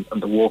start, and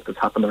the work that's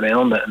happened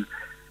around it. And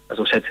as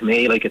I said to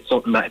me, like it's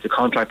something that it's a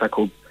contract that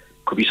could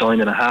be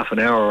signed in a half an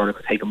hour, or it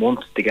could take a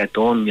month to get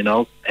done,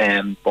 but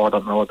I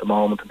don't know at the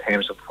moment in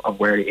terms of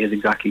where it is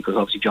exactly, because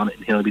obviously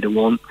Jonathan Hill will be the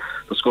one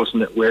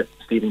discussing it with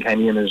Stephen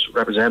Kenny and his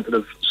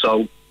representative.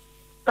 So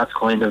that's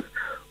kind of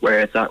where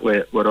it's at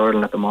with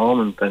Ireland at the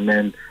moment. And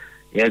then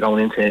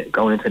going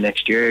into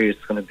next year,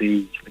 it's going to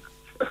be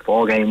a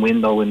 4-game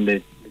window in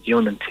the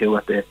June and 2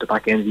 at the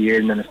back end of the year,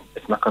 and then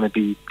it's not going to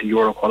be the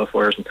Euro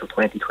qualifiers until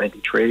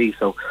 2023.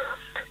 So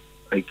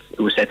like it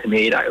was said to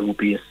me that it would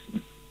be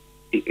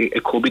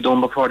it could be done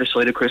before this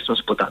side of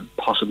Christmas, but that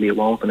possibly it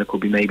won't, and it could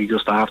be maybe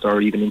just after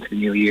or even into the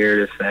new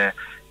year if a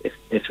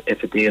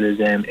deal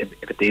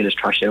is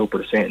trashed out.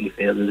 But it certainly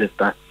feels as if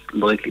that's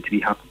likely to be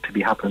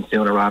happening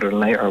sooner rather than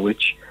later,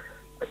 which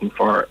I think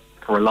for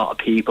a lot of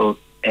people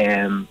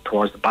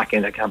towards the back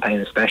end of the campaign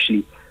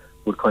especially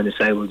would kind of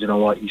say, well, you know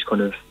what, he's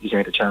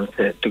earned a chance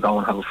to go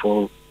and have a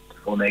full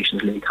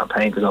Nations League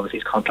campaign, because obviously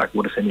his contract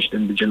would have finished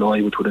in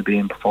July, which would have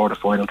been before the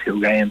final 2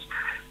 games.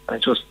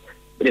 And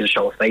it is a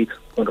show of faith,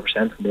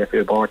 100%, from the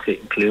FA board to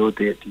include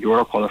the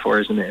Euro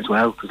qualifiers in it as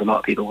well, because a lot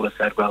of people would have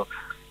said, well,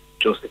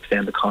 just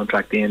extend the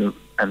contract in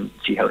and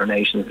see how the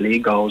Nations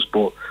League goes.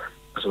 But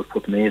as it was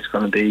put to me, it's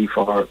going to be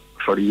for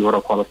the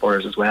Euro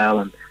qualifiers as well,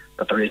 and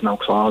that there is no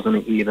clause in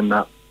it, even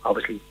that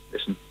obviously,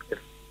 listen, if,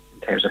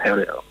 in terms of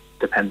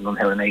depending on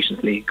how the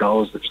Nations League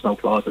goes, there's no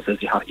clause that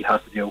says you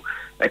have to do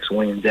X,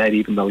 Y and Z,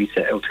 even though he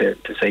set out to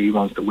say he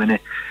wants to win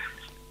it.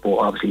 But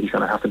obviously he's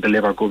going to have to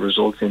deliver good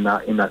results in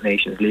that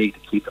Nations League to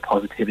keep the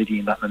positivity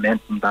and that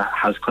momentum that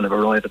has kind of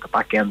arrived at the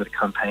back end of the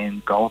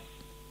campaign going.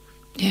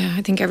 Yeah,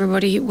 I think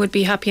everybody would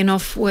be happy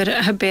enough with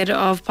a bit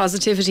of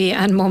positivity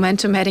and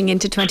momentum heading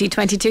into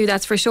 2022,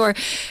 that's for sure.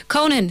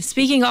 Conan,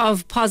 speaking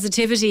of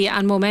positivity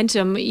and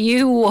momentum,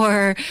 you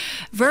were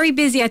very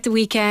busy at the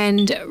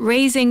weekend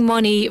raising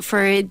money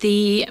for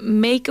the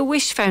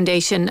Make-A-Wish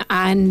Foundation,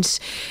 and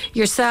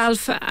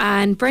yourself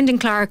and Brendan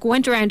Clark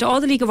went around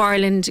all the League of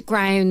Ireland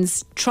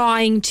grounds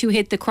trying to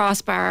hit the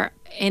crossbar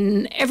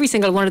in every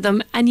single one of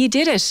them, and you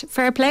did it.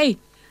 Fair play.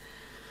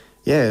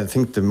 Yeah, I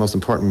think the most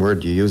important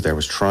word you used there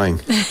was trying.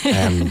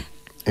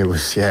 It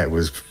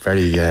was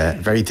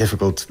very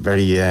difficult,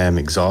 very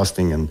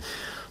exhausting,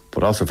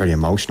 but also very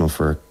emotional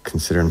for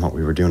considering what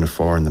we were doing it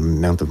for and the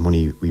amount of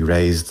money we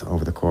raised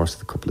over the course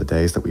of the couple of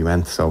days that we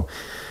went. So,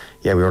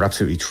 yeah, we were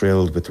absolutely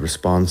thrilled with the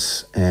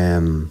response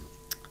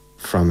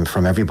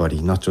from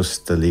everybody, not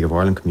just the League of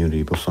Ireland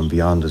community, but from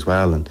beyond as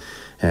well. And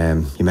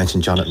you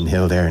mentioned Jonathan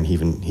Hill there, and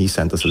he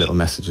sent us a little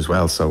message as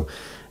well. So.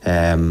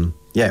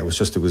 It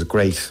was a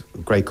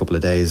great couple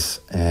of days,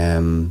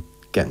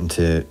 getting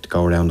to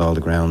go around all the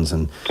grounds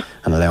and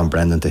allowing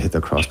Brendan to hit the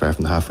crossbar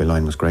from the halfway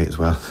line was great as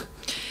well.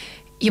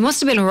 You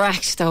must have been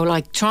wrecked though,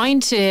 like trying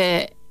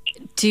to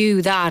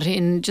do that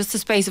in just the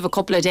space of a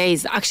couple of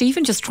days. Actually,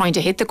 even just trying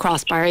to hit the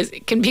crossbar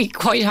it can be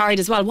quite hard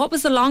as well. What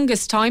was the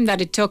longest time that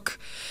it took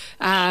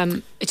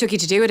you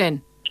to do it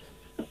in?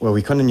 Well,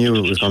 we kind of knew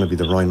it was going to be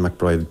the Ryan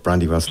McBride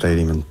Brandywell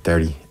Stadium in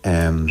Derry,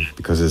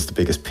 because it's the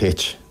biggest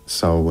pitch.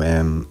 So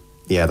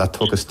that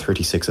took us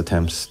 36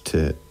 attempts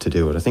to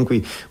do it. I think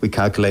we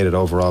calculated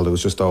overall there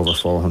was just over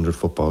 400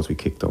 footballs we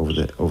kicked over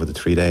the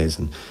 3 days,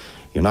 and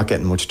you're not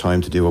getting much time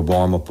to do a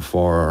warm up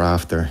before or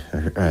after.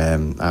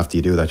 After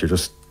you do that, you're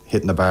just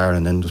hitting the bar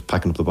and then just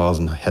packing up the balls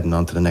and heading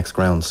on to the next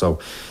ground. So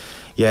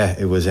yeah,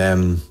 it was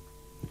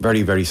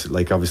very, very,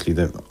 like, obviously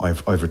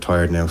I've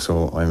retired now,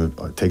 so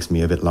it takes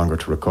me a bit longer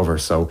to recover.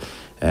 So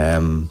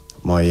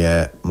my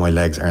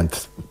legs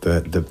aren't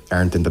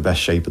in the best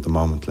shape at the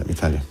moment, let me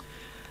tell you.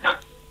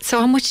 So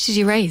how much did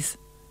you raise?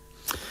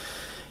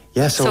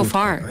 Yeah, so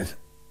far,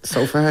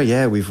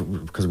 yeah, we've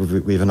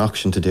an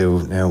auction to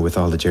do now with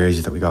all the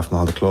jerseys that we got from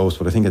all the clubs.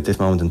 But I think at this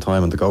moment in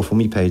time on the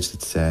GoFundMe page,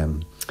 it's I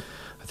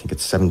think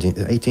it's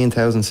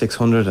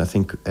 18,600. I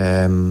think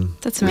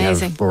that's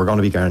amazing. But we're going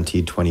to be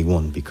guaranteed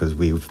 21 because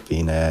we've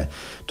been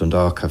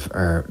Dundalk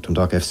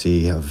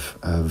FC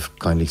have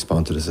kindly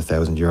sponsored us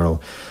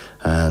 €1,000,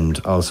 and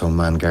also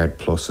Manguard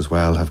Plus as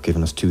well have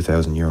given us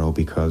 €2,000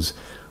 because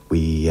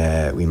we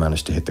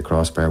managed to hit the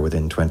crossbar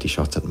within 20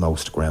 shots at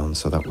most grounds.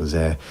 So that was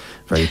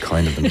very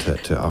kind of them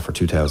to offer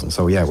 2,000.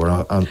 So yeah, we're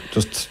on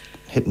just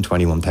hitting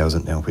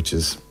 21,000 now, which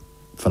is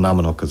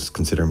phenomenal, because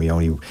considering we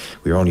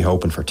were only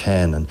hoping for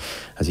 10, and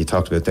as you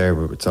talked about there,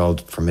 it's all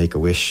for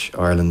Make-A-Wish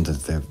Ireland.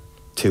 There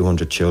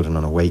 200 children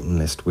on a waiting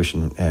list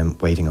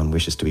waiting on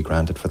wishes to be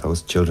granted for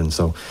those children.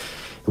 So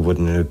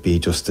wouldn't it be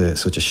just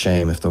such a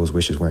shame if those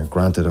wishes weren't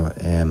granted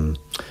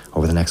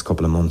over the next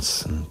couple of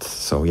months? And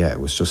so yeah, it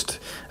was just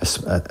a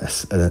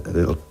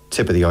little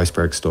tip of the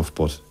iceberg stuff,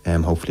 but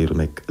hopefully it'll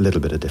make a little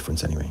bit of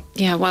difference anyway.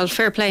 Yeah, well,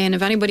 fair play. And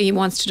if anybody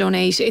wants to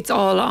donate, it's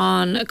all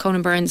on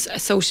Conan Byrne's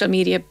social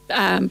media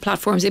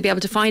platforms. You'll be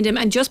able to find him.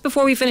 And just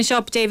before we finish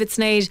up, David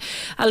Sneyd,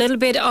 a little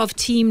bit of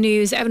team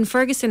news. Evan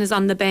Ferguson is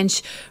on the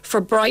bench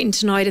for Brighton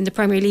tonight in the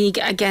Premier League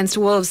against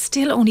Wolves.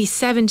 Still only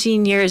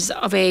 17 years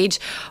of age.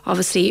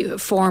 Obviously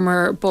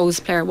former Bows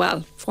player.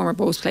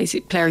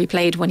 He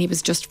played when he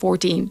was just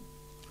 14.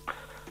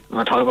 When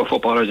I talk about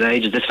footballers'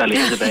 ages, this fella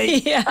is a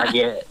baby. Yeah. And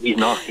yeah,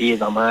 he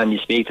is a man. I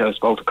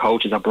spoke to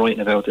coaches at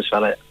Brighton about this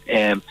fella.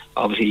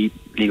 Obviously,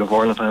 League of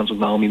Ireland fans will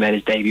know him. He made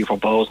his debut for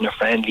Bows in their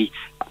friendly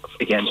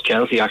against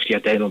Chelsea, actually,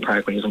 at Daylon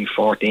Park when he was only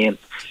 14.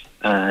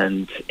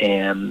 And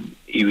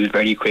he was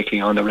very quickly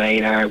on the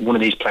radar. One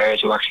of these players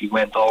who actually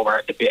went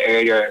over a bit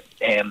earlier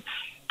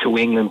to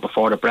England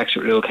before the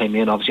Brexit rule came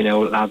in. Obviously, now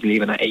lads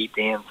leaving at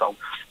 18.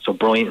 So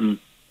Brighton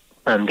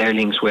and their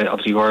links with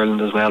obviously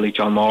Ireland as well, like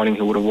John Morling,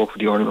 who would have worked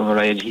with the Ireland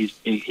underage,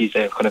 he's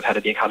kind of head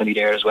of the academy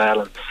there as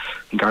well. And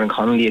Garen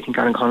Connolly's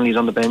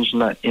on the bench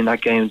in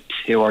that game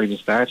too, or even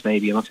starts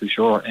maybe, I'm not too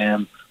sure.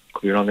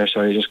 Could be wrong there,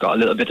 sorry, just got a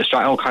little bit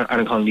distracted.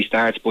 Garen Connolly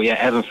starts, but yeah,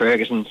 Evan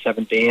Ferguson,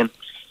 17.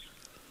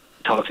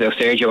 Talked about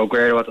Sergio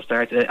Aguero at the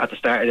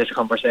start of this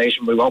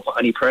conversation. We won't put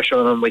any pressure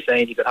on him by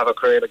saying he could have a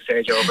career like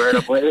Sergio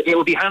Aguero, but it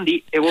will be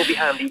handy.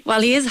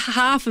 Well, he is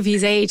half of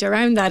his age,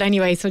 around that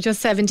anyway. So just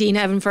 17.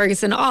 Evan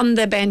Ferguson on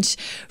the bench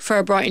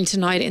for Brighton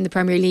tonight in the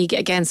Premier League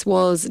against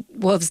Wolves.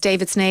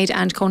 David Sneyd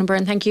and Conan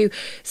Byrne, thank you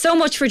so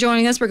much for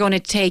joining us. We're going to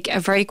take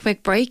a very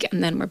quick break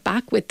and then we're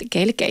back with the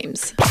Gaelic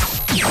Games.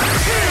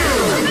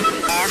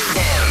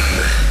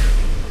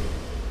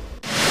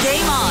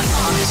 Game on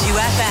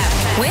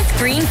 2FM. With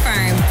Green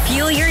Farm.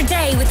 Fuel your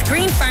day with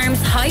Green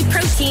Farm's high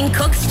protein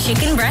cooked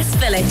chicken breast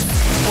fillets.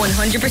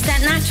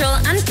 100% natural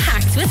and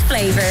packed with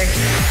flavour.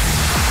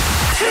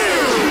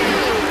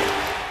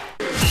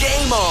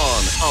 Game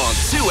on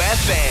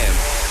 2FM.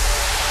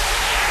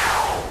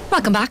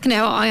 Welcome back.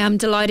 Now, I am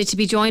delighted to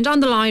be joined on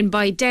the line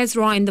by Des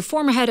Ryan, the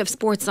former head of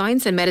sports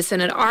science and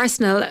medicine at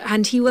Arsenal,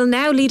 and he will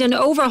now lead an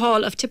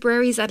overhaul of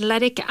Tipperary's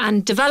athletic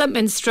and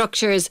development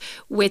structures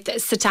with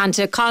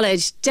Setanta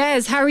College.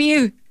 Des, how are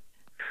you?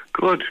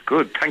 Good.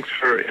 Thanks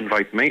for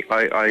inviting me.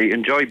 I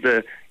enjoyed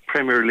the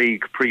Premier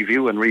League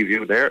preview and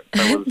review there.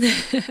 That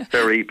was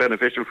very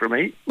beneficial for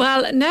me.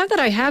 Well, now that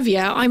I have you,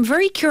 I'm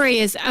very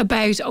curious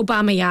about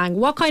Aubameyang.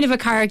 What kind of a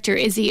character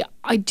is he?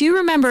 I do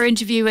remember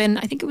interviewing,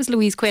 I think it was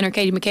Louise Quinn or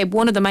Katie McCabe,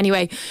 one of them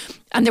anyway,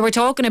 and they were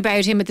talking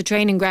about him at the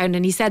training ground,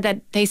 and they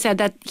said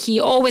that he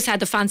always had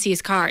the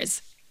fanciest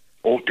cars.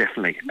 Oh,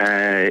 definitely.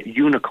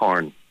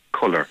 Unicorn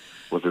colour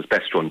was his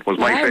best one. Was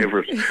my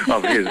favourite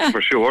of his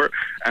for sure,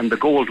 and the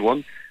gold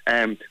one.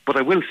 But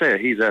I will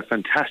say he's a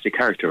fantastic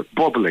character,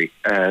 bubbly,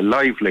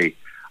 lively.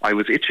 I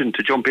was itching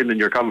to jump in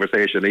your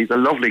conversation. He's a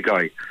lovely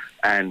guy,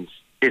 and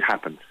it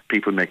happens.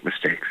 People make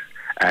mistakes,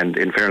 and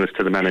in fairness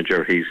to the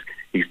manager, he's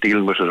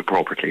dealing with it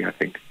appropriately, I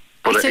think.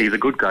 But he's a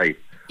good guy.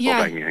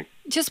 Yeah. Aubameyang.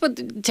 Just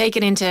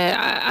taking into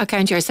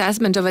account your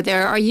assessment of it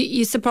there, are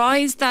you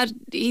surprised that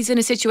he's in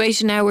a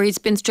situation now where he's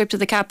been stripped of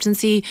the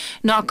captaincy,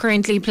 not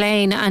currently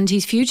playing, and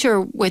his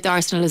future with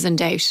Arsenal is in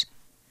doubt?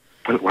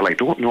 Well, I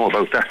don't know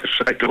about that.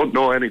 I don't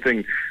know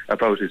anything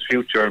about his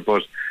future,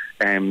 but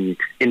in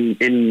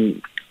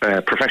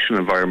professional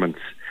environments,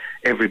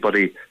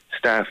 everybody,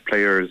 staff,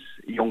 players,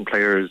 young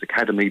players,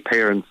 academy,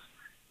 parents,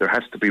 there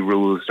has to be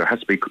rules, there has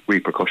to be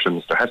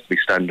repercussions, there has to be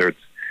standards,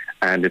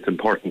 and it's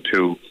important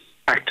to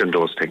act on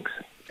those things.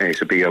 It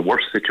would be a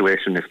worse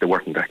situation if they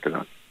weren't acted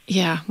on.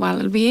 Yeah, well,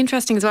 it'll be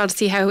interesting as well to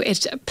see how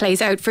it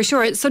plays out for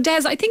sure. So,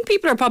 Des, I think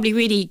people are probably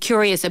really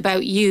curious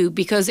about you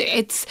because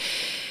it's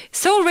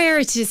so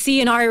rare to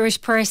see an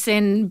Irish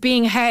person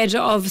being head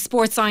of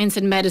sports science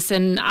and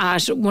medicine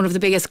at one of the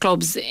biggest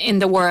clubs in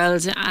the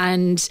world.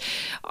 And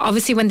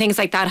obviously when things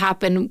like that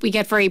happen, we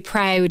get very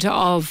proud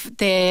of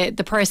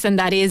the person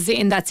that is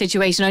in that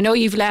situation. I know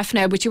you've left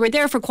now, but you were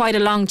there for quite a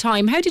long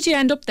time. How did you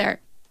end up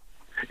there?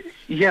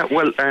 Yeah,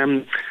 well,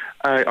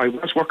 I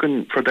was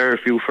working for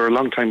Fairview for a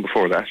long time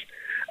before that.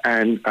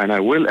 And I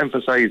will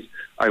emphasise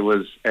I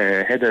was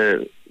head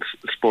of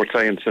sports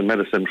science and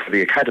medicine for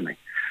the academy.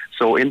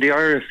 So in the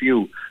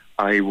RFU,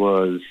 I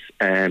was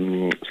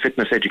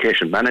fitness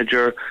education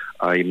manager.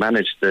 I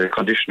managed the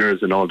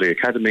conditioners in all the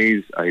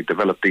academies. I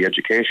developed the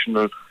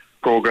educational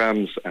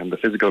programs and the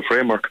physical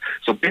framework.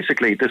 So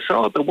basically, they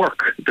saw the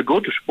work, the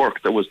good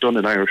work that was done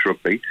in Irish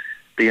rugby.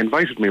 They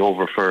invited me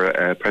over for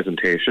a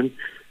presentation.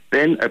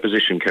 Then a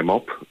position came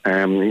up.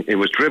 It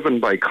was driven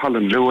by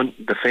Colin Lewin,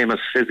 the famous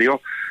physio.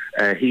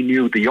 He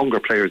knew the younger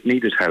players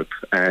needed help,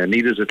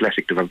 needed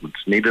athletic development,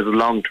 needed a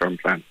long-term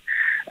plan.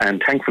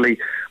 And thankfully,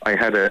 I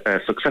had a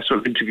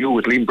successful interview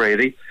with Liam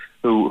Brady,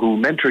 who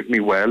mentored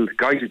me well,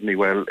 guided me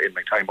well in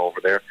my time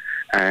over there.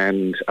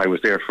 And I was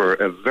there for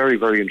a very,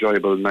 very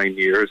enjoyable 9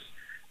 years.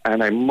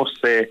 And I must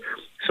say,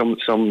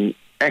 some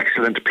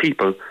excellent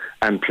people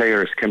and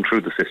players came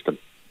through the system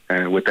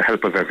with the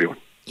help of everyone.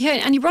 Yeah,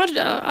 and you brought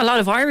a lot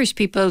of Irish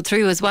people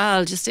through as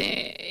well, just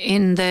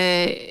in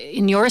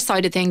your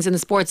side of things, in the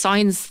sports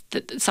science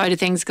side of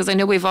things, because I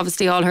know we've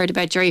obviously all heard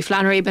about Jerry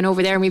Flannery, been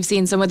over there and we've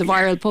seen some of the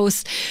viral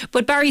posts.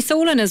 But Barry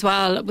Solon as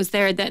well was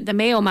there, the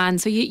Mayo man.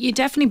 So you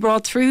definitely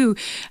brought through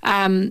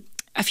a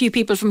few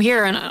people from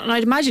here, and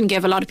I'd imagine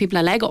gave a lot of people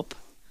a leg up.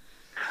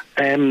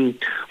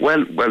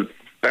 Well,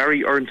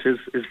 Barry earned his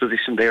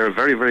position there, a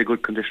very, very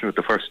good conditioner at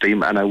the first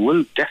team, and I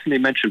will definitely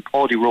mention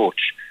Paddy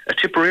Roach, a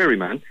Tipperary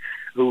man,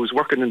 who was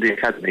working in the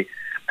academy,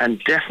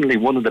 and definitely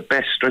one of the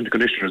best strength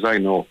conditioners I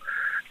know.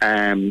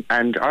 And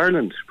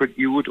Ireland,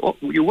 you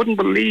wouldn't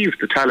believe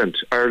the talent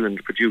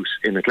Ireland produce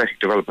in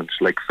athletic development,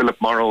 like Philip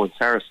Morrow and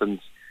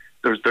Saracens.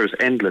 There's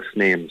endless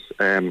names.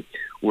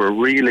 We're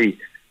really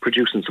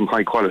producing some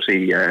high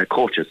quality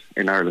coaches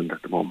in Ireland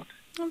at the moment.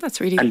 Oh, that's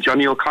really And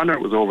Johnny O'Connor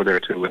was over there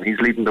too, and he's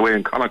leading the way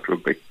in Connacht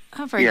rugby.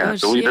 Oh, very good.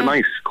 So we have a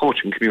nice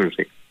coaching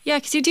community. Yeah,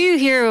 because you do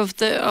hear of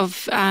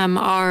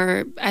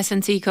our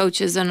SNC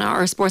coaches and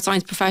our sports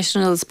science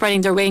professionals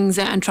spreading their wings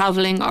and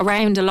travelling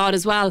around a lot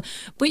as well.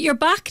 But you're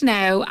back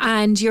now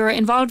and you're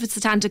involved with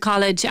Setanta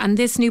College, and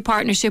this new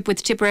partnership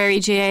with Tipperary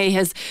GA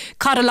has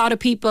caught a lot of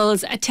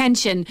people's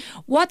attention.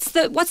 What's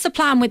the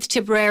plan with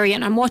Tipperary,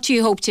 and what do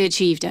you hope to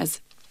achieve, Des?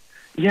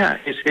 Yeah,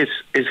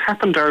 it's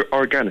happened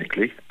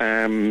organically.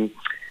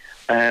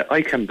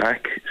 I came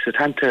back.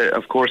 Setanta,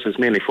 of course, is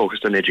mainly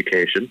focused on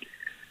education.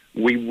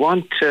 We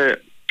want to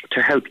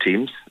help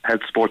teams,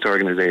 help sports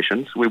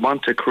organisations. We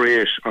want to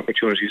create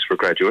opportunities for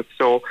graduates.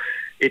 So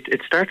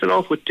it started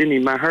off with Dinny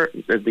Maher,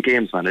 the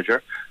games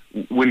manager.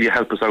 Will you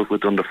help us out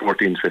with under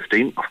 14,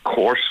 15? Of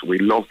course, we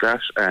love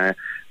that.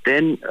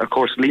 Then, of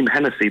course, Liam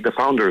Hennessy, the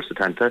founder of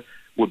Setanta,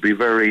 would be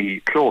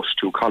very close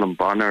to Colin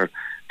Bonner,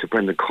 to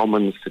Brendan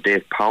Cummins, to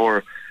Dave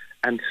Power.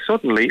 And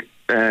suddenly,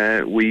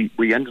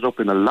 we ended up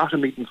in a lot of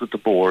meetings with the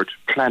board,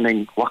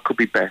 planning what could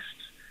be best.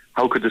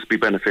 How could this be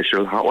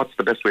beneficial? What's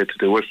the best way to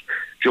do it?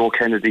 Joe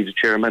Kennedy, the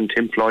chairman,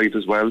 Tim Floyd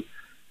as well.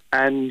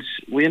 And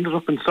we ended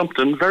up in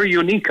something very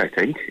unique, I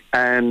think,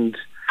 and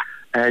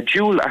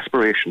dual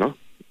aspirational.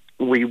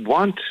 we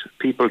want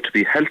people to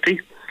be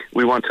healthy.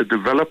 We want to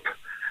develop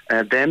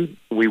them.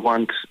 We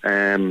want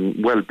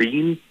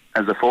well-being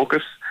as a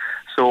focus.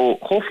 So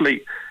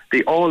hopefully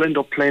they all end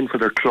up playing for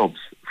their clubs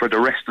for the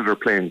rest of their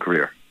playing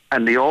career.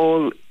 And they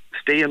all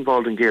stay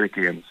involved in Gaelic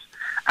games.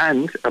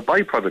 And a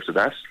byproduct of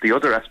that, the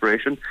other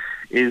aspiration,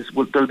 is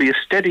there'll be a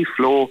steady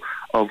flow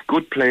of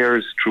good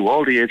players through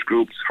all the age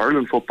groups,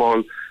 hurling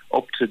football,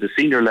 up to the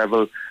senior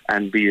level,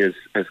 and be as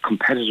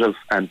competitive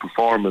and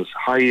perform as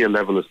high a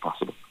level as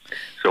possible.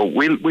 So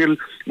we'll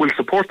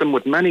support them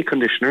with many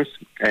conditioners,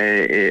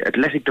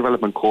 athletic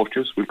development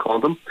coaches, we'll call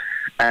them.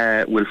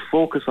 We'll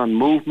focus on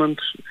movement.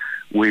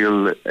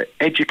 We'll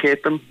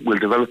educate them. We'll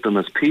develop them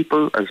as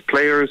people, as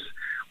players.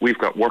 We've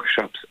got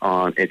workshops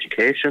on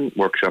education,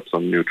 workshops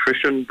on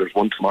nutrition. There's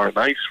one tomorrow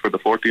night for the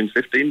 14s,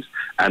 15s,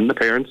 and the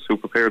parents who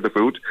prepare the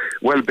food.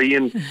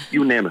 Well-being,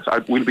 you name it.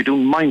 We'll be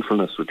doing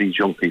mindfulness with these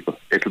young people.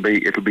 It'll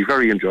be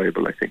very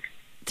enjoyable, I think.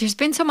 There's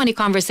been so many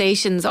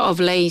conversations of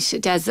late,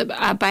 Des,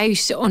 about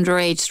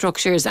underage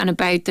structures and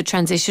about the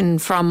transition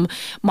from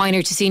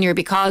minor to senior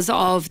because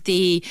of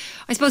the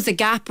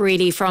gap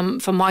really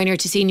from minor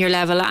to senior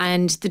level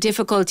and the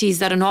difficulties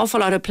that an awful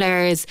lot of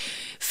players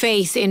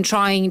face in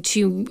trying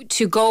to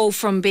go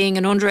from being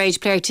an underage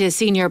player to a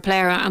senior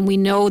player. And we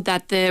know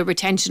that the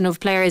retention of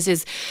players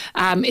is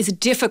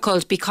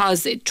difficult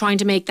because trying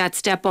to make that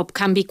step up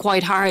can be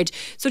quite hard.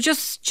 So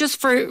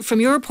just from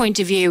your point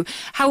of view,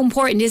 how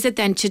important is it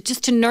then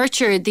to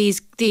nurture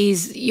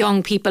these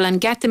young people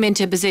and get them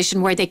into a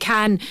position where they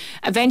can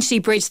eventually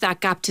bridge that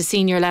gap to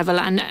senior level,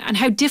 and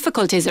how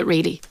difficult is it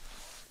really?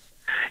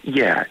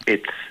 Yeah,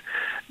 it's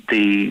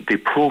the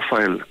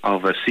profile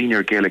of a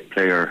senior Gaelic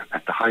player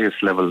at the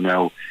highest level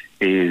now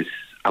is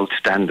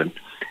outstanding.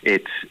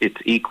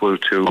 It's equal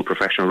to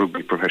professional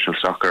rugby, professional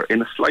soccer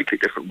in a slightly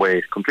different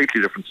way,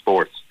 completely different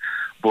sports.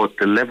 But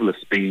the level of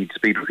speed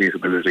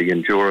repeatability,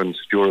 endurance,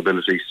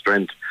 durability,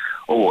 strength,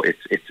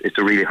 it's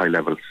a really high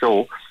level.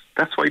 So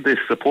that's why this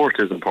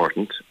support is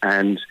important,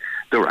 and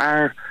there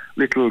are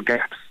little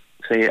gaps,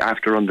 say,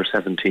 after under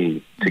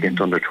 17 to get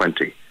to under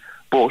 20.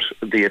 But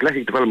the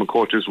athletic development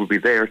coaches will be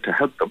there to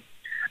help them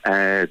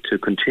to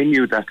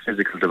continue that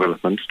physical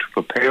development, to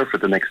prepare for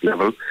the next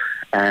level.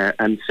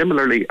 And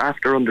similarly,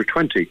 after under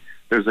 20,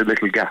 there's a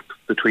little gap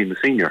between the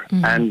senior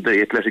and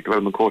the athletic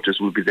development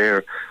coaches will be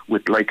there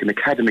with like an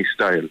academy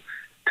style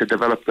to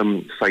develop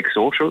them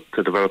psychosocial,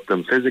 to develop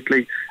them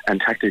physically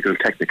and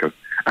technical.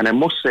 And I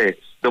must say,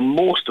 the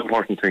most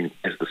important thing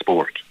is the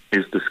sport,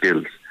 is the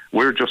skills.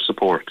 We're just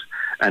support.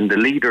 And the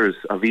leaders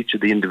of each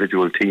of the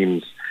individual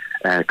teams,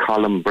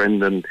 Colin,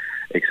 Brendan,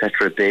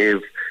 etc.,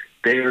 Dave,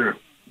 they're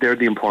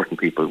the important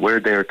people.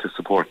 We're there to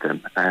support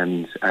them.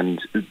 And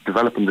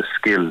developing the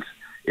skills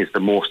is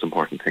the most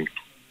important thing.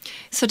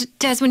 So,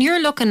 Des, when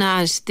you're looking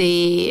at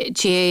the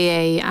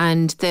GAA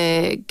and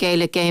the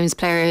Gaelic Games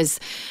players,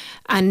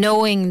 and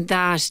knowing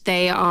that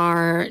they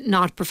are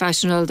not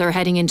professional, they're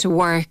heading into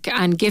work,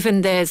 and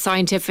given the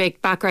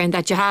scientific background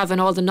that you have and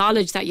all the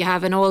knowledge that you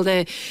have and all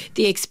the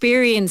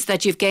experience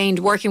that you've gained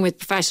working with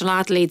professional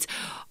athletes,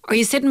 are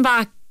you sitting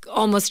back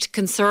almost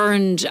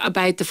concerned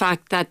about the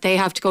fact that they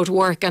have to go to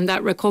work and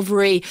that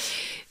recovery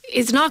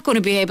is not going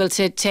to be able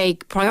to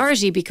take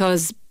priority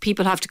because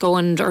people have to go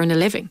and earn a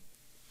living?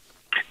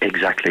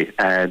 Exactly.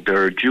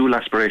 They're dual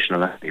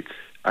aspirational athletes,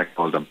 I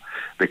call them,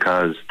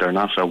 because they're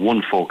not a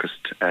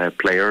one-focused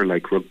player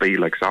like rugby,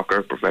 like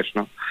soccer,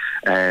 professional.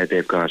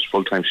 They've got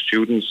full-time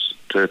students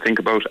to think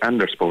about and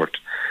their sport,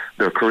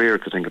 their career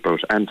to think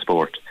about and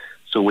sport.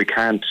 So we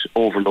can't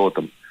overload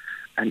them.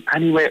 And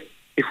anyway,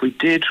 if we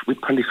did,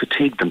 we'd probably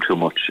fatigue them too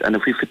much. And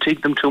if we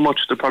fatigue them too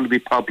much, there'd probably be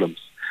problems.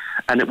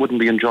 And it wouldn't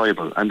be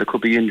enjoyable and there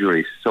could be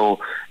injuries. So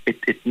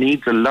it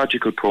needs a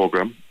logical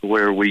program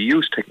where we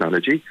use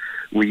technology,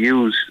 we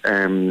use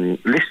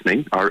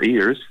listening, our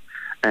ears,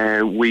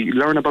 we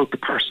learn about the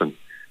person,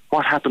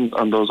 what happened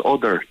on those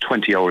other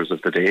 20 hours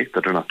of the day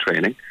that are not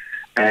training,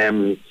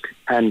 and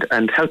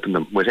helping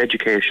them with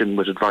education,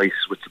 with advice,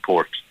 with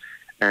support.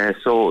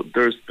 So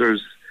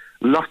there's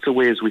lots of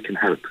ways we can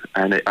help,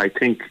 and I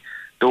think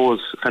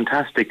those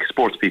fantastic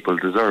sports people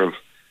deserve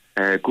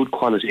good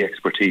quality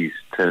expertise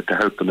to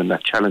help them in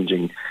that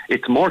challenging.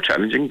 It's more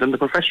challenging than the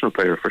professional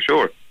player, for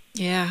sure.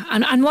 Yeah,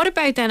 and what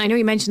about then, I know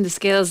you mentioned the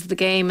skills of the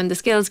game, and the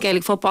skills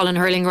Gaelic football and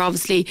hurling are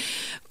obviously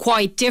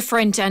quite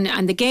different,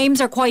 and the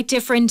games are quite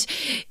different.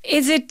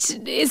 Is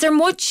there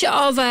much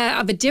of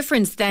a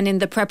difference then in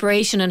the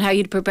preparation and how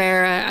you'd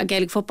prepare a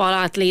Gaelic football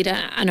athlete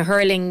and a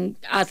hurling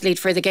athlete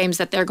for the games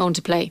that they're going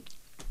to play?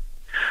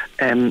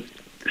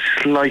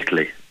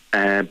 Slightly,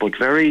 but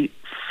very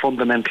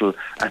fundamental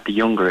at the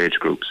younger age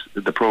groups.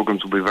 The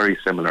programs will be very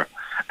similar,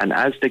 and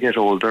as they get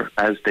older,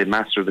 as they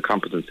master the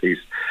competencies,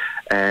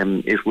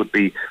 it would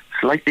be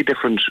slightly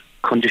different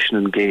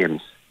conditioning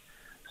games.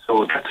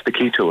 So that's the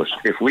key to it.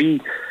 If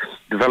we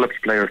develop the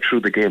player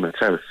through the game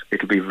itself,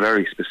 it'll be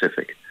very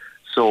specific.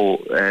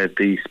 So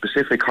the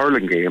specific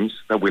hurling games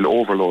that will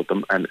overload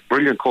them, and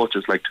brilliant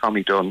coaches like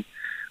Tommy Dunn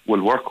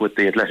will work with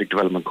the athletic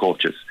development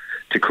coaches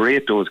to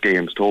create those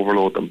games, to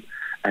overload them.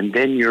 and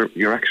then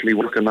you're actually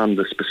working on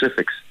the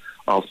specifics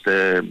of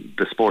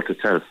the sport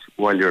itself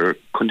while you're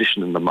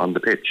conditioning them on the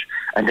pitch.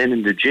 And then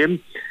in the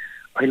gym,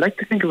 I like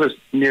to think of it as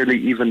nearly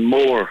even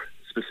more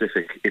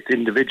specific. It's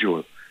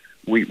individual.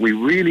 We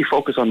really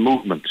focus on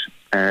movement,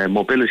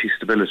 mobility,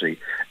 stability,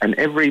 and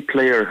every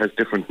player has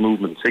different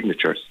movement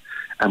signatures,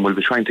 and we'll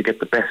be trying to get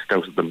the best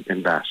out of them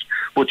in that.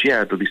 But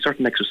yeah, there'll be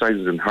certain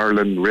exercises in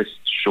hurling, wrist,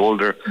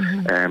 shoulder,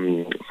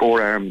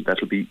 forearm,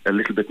 that'll be a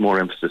little bit more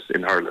emphasis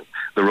in hurling.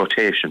 The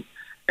rotation,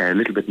 a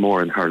little bit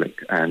more in hurling,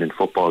 and in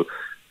football,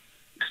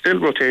 still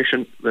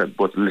rotation,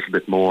 but a little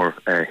bit more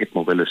hip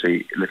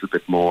mobility, a little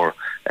bit more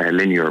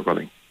linear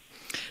running.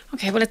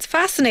 Okay, well, it's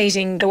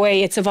fascinating the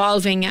way it's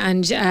evolving,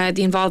 and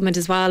the involvement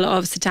as well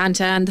of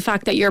Setanta, and the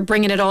fact that you're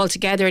bringing it all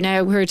together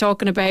now. We were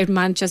talking about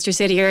Manchester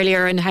City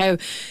earlier and how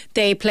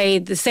they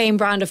played the same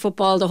brand of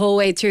football the whole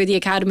way through the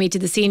academy to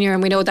the senior,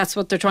 and we know that's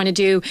what they're trying to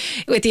do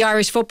with the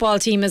Irish football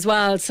team as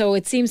well. So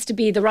it seems to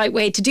be the right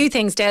way to do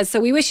things, Des. So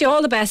we wish you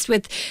all the best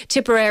with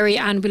Tipperary,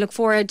 and we look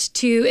forward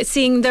to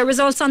seeing the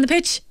results on the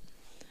pitch.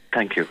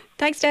 Thank you.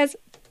 Thanks, Des.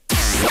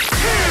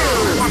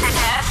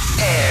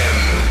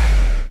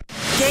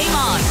 Game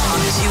on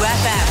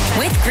 2FM.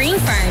 With Green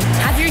Farm,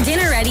 have your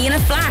dinner ready in a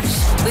flash.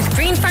 With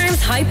Green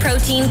Farm's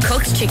high-protein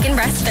cooked chicken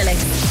breast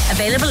fillets.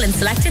 Available in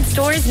selected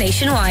stores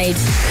nationwide.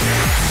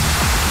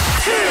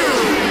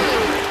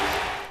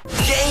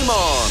 Game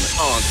on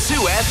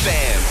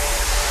 2FM.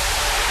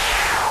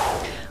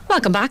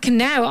 Welcome back, and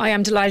now I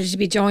am delighted to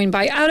be joined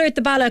by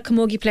Oulart-the-Ballagh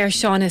camogie player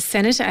Shauna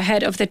Sinnott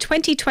ahead of the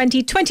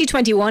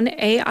 2020-2021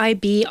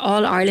 AIB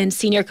All-Ireland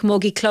Senior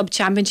Camogie Club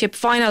Championship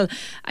final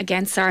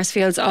against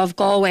Sarsfields of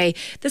Galway.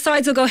 The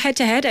sides will go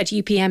head-to-head at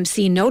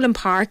UPMC Nolan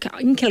Park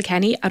in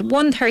Kilkenny at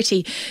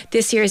 1:30.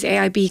 This year's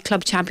AIB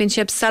Club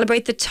Championships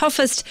celebrate the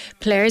toughest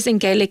players in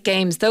Gaelic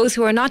games, those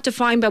who are not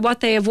defined by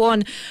what they have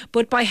won,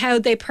 but by how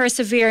they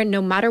persevere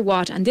no matter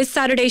what. And this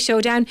Saturday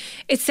showdown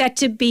is set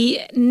to be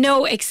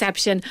no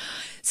exception.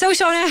 So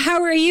Shauna,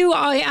 how are you?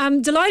 I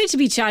am delighted to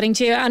be chatting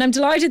to you, and I'm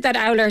delighted that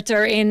Oulart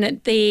are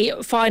in the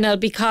final,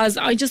 because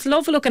I just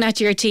love looking at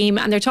your team,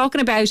 and they're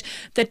talking about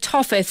the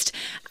toughest,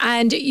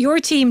 and your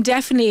team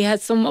definitely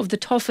has some of the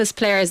toughest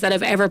players that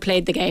have ever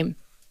played the game.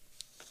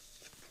 Thank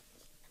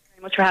you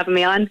very much for having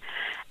me on.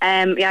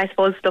 I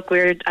suppose, look,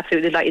 we're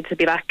absolutely delighted to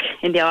be back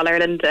in the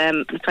All-Ireland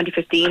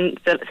 2015,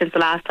 since the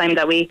last time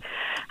that we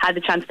had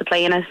the chance to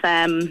play in it,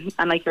 and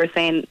like you were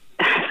saying,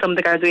 some of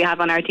the girls we have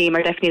on our team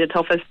are definitely the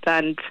toughest,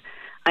 and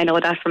I know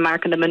that from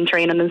marking them in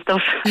training and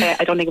stuff.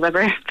 I don't think I've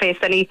ever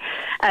faced any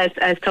as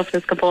tough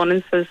as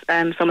components as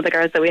some of the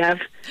girls that we have.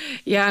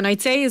 Yeah, and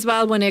I'd say as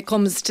well, when it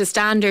comes to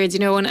standards,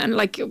 and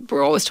like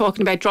we're always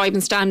talking about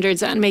driving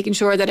standards and making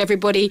sure that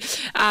everybody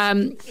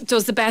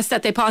does the best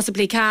that they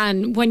possibly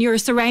can. When you're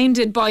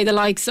surrounded by the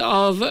likes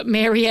of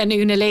Mary and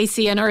Una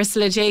Lacey and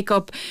Ursula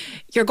Jacob,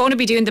 you're going to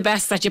be doing the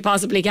best that you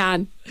possibly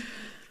can.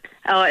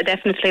 Oh,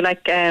 definitely.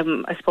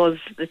 I suppose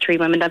the three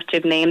women that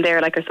you've named there,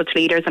 are such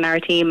leaders in our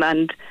team,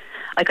 and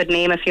I could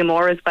name a few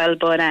more as well,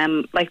 but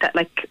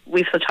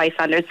we've such high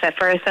standards set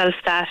for ourselves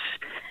that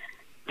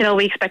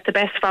we expect the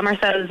best from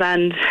ourselves,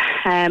 and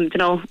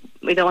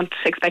we don't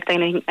expect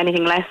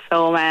anything less.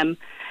 So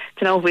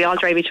we all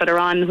drive each other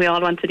on. We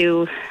all want to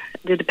do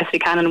the best we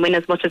can and win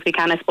as much as we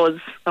can, I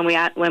suppose, when we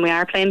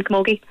are playing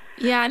camogie.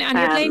 Yeah, and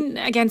you're playing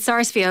against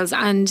Sarsfields,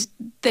 and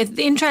the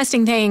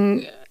interesting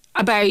thing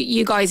about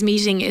you guys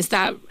meeting is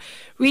that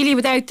really,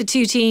 without the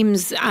two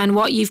teams and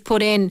what you've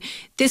put in,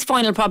 this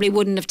final probably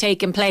wouldn't have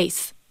taken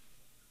place.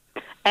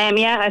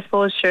 I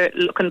suppose, sure,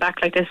 looking back,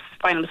 this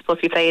final was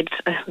supposed to be played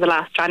the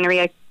last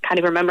January. I can't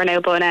even remember now,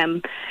 but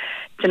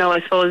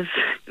I suppose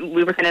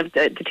we were kind of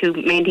the two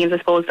main teams, I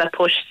suppose, that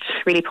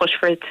really pushed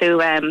for it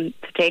to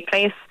take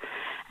place.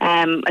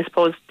 I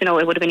suppose, it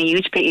would have been a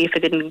huge pity if it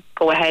didn't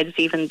go ahead,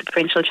 even the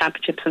provincial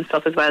championships and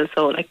stuff as well.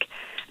 So,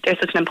 they're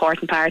such an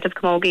important part of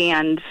camogie,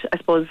 and I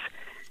suppose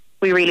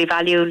we really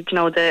value,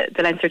 the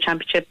Leinster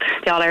Championship,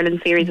 the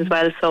All-Ireland Series as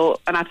well. So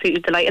I'm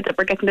absolutely delighted that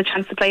we're getting the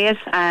chance to play it.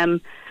 And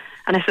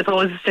I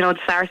suppose, the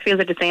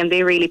Sarsfields are the same.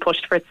 They really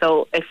pushed for it.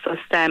 So it's just,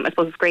 I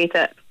suppose it's great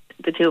that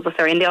the two of us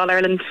are in the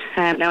All-Ireland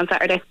now on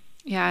Saturday.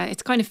 Yeah,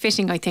 it's kind of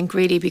fitting, I think,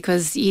 really,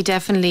 because you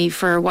definitely,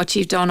 for what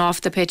you've done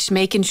off the pitch,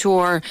 making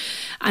sure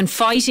and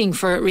fighting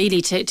for it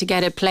really to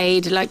get it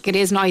played. It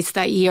is nice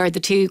that you are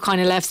the two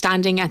kind of left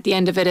standing at the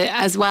end of it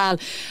as well.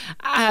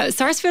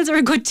 Sarsfields are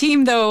a good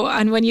team though,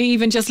 and when you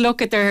even just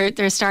look at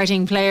their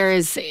starting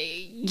players,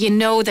 you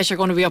know that you're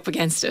going to be up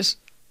against it.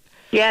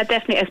 Yeah,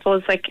 definitely. I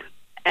suppose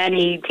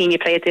any team you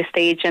play at this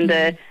stage in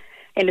the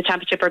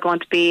championship are going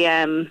to be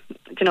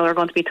are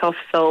going to be tough,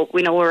 so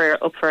we know we're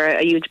up for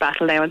a huge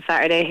battle now on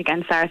Saturday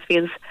against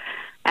Sarsfields.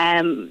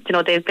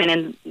 They've been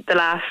in the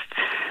last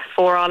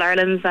 4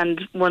 All-Irelands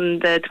and won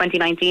the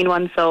 2019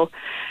 one, so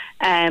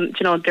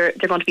they're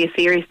going to be a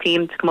serious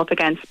team to come up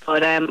against.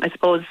 But I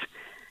suppose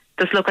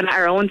just looking at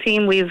our own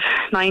team, we've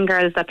 9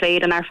 girls that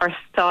played in our first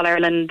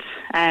All-Ireland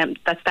in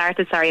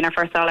our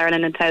first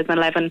All-Ireland in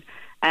 2011,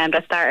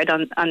 that started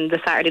on the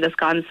Saturday that's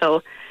gone.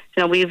 So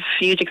we've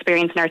huge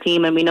experience in our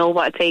team, and we know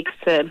what it takes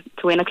to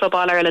win a Club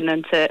All-Ireland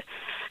and to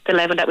the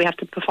level that we have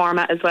to perform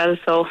at as well.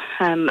 So,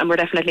 and we're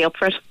definitely up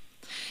for it.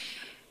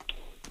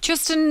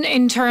 Just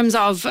in terms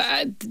of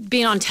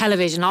being on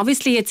television,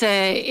 obviously it's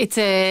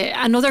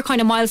another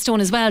kind of milestone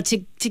as well to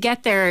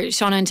get there,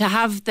 Shauna, and to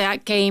have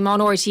that game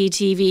on RTÉ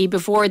TV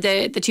before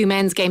the two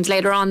men's games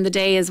later on the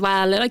day as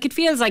well. Like, it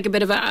feels like a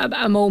bit of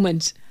a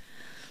moment.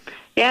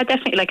 Yeah,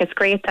 definitely. Like, it's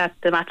great that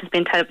the match has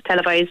been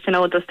televised,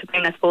 just to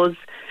bring, I suppose,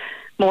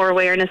 more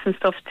awareness and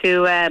stuff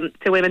to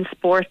women's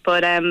sport.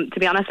 But to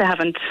be honest, I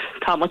haven't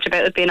thought much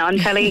about it being on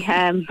telly.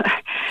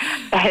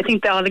 I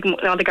think all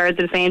the girls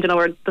are saying,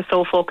 we're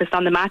so focused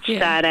on the match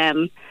that.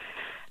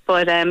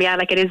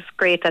 Like, it is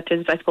great that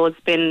there's, I suppose,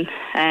 been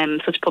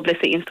such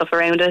publicity and stuff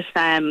around it.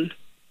 And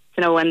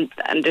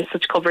there's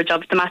such coverage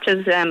of the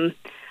matches.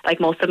 Like,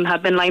 most of them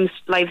have been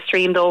live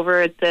streamed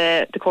over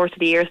the course of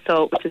the year,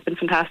 so which has been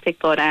fantastic.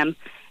 But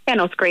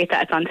it's great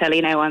that it's on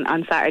telly now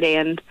on Saturday,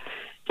 and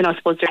I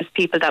suppose there's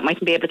people that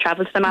mightn't be able to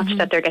travel to the match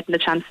that they're getting the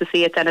chance to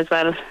see it then as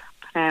well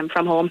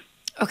from home.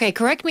 Okay,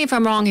 correct me if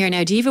I'm wrong here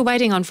now. Do you have a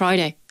wedding on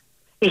Friday?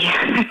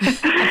 Yeah.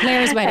 A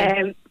player's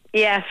wedding?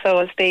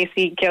 So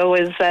Stacey Joe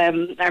is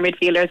our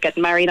midfielder is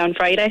getting married on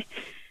Friday.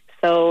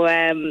 So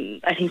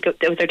I think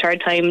it was her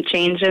third time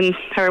changing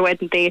her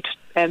wedding date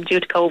due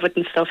to COVID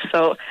and stuff.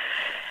 So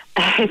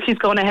she's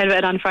going ahead with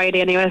it on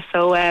Friday anyway.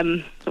 So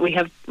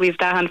we've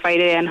that on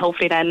Friday, and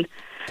hopefully then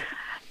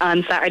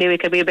on Saturday we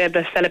could be able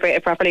to celebrate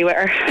it properly with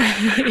her.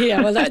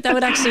 Yeah, well that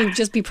would actually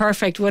just be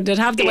perfect, wouldn't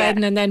it? Have the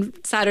wedding and then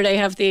Saturday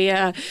have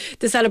the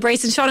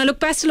celebration. Shauna, look,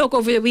 best of luck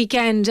over the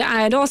weekend,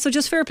 and also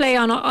just fair play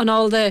on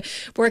all the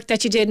work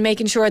that you did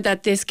making sure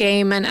that this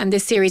game and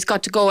this series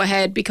got to go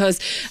ahead, because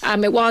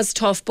it was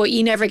tough, but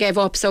you never gave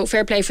up, so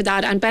fair play for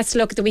that, and best of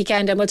luck at the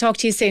weekend, and we'll talk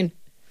to you soon.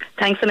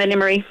 Thanks a million,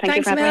 Marie. Thank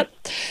you for having me.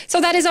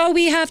 So that is all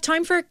we have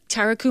time for.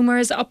 Tara Coomer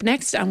is up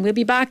next, and we'll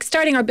be back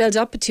starting our build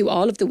up to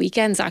all of the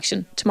weekend's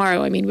action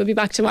tomorrow. We'll be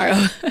back tomorrow. 2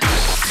 FM.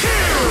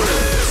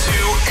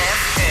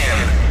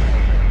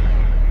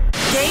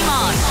 Game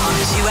on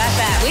 2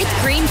 FM with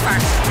Green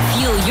Farm.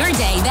 Fuel your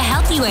day the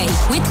healthy way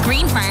with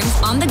Green Farm's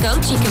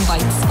on-the-go chicken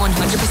bites.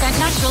 100%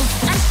 natural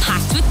and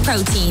packed with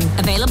protein.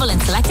 Available in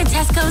selected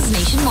Tesco's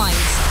nationwide.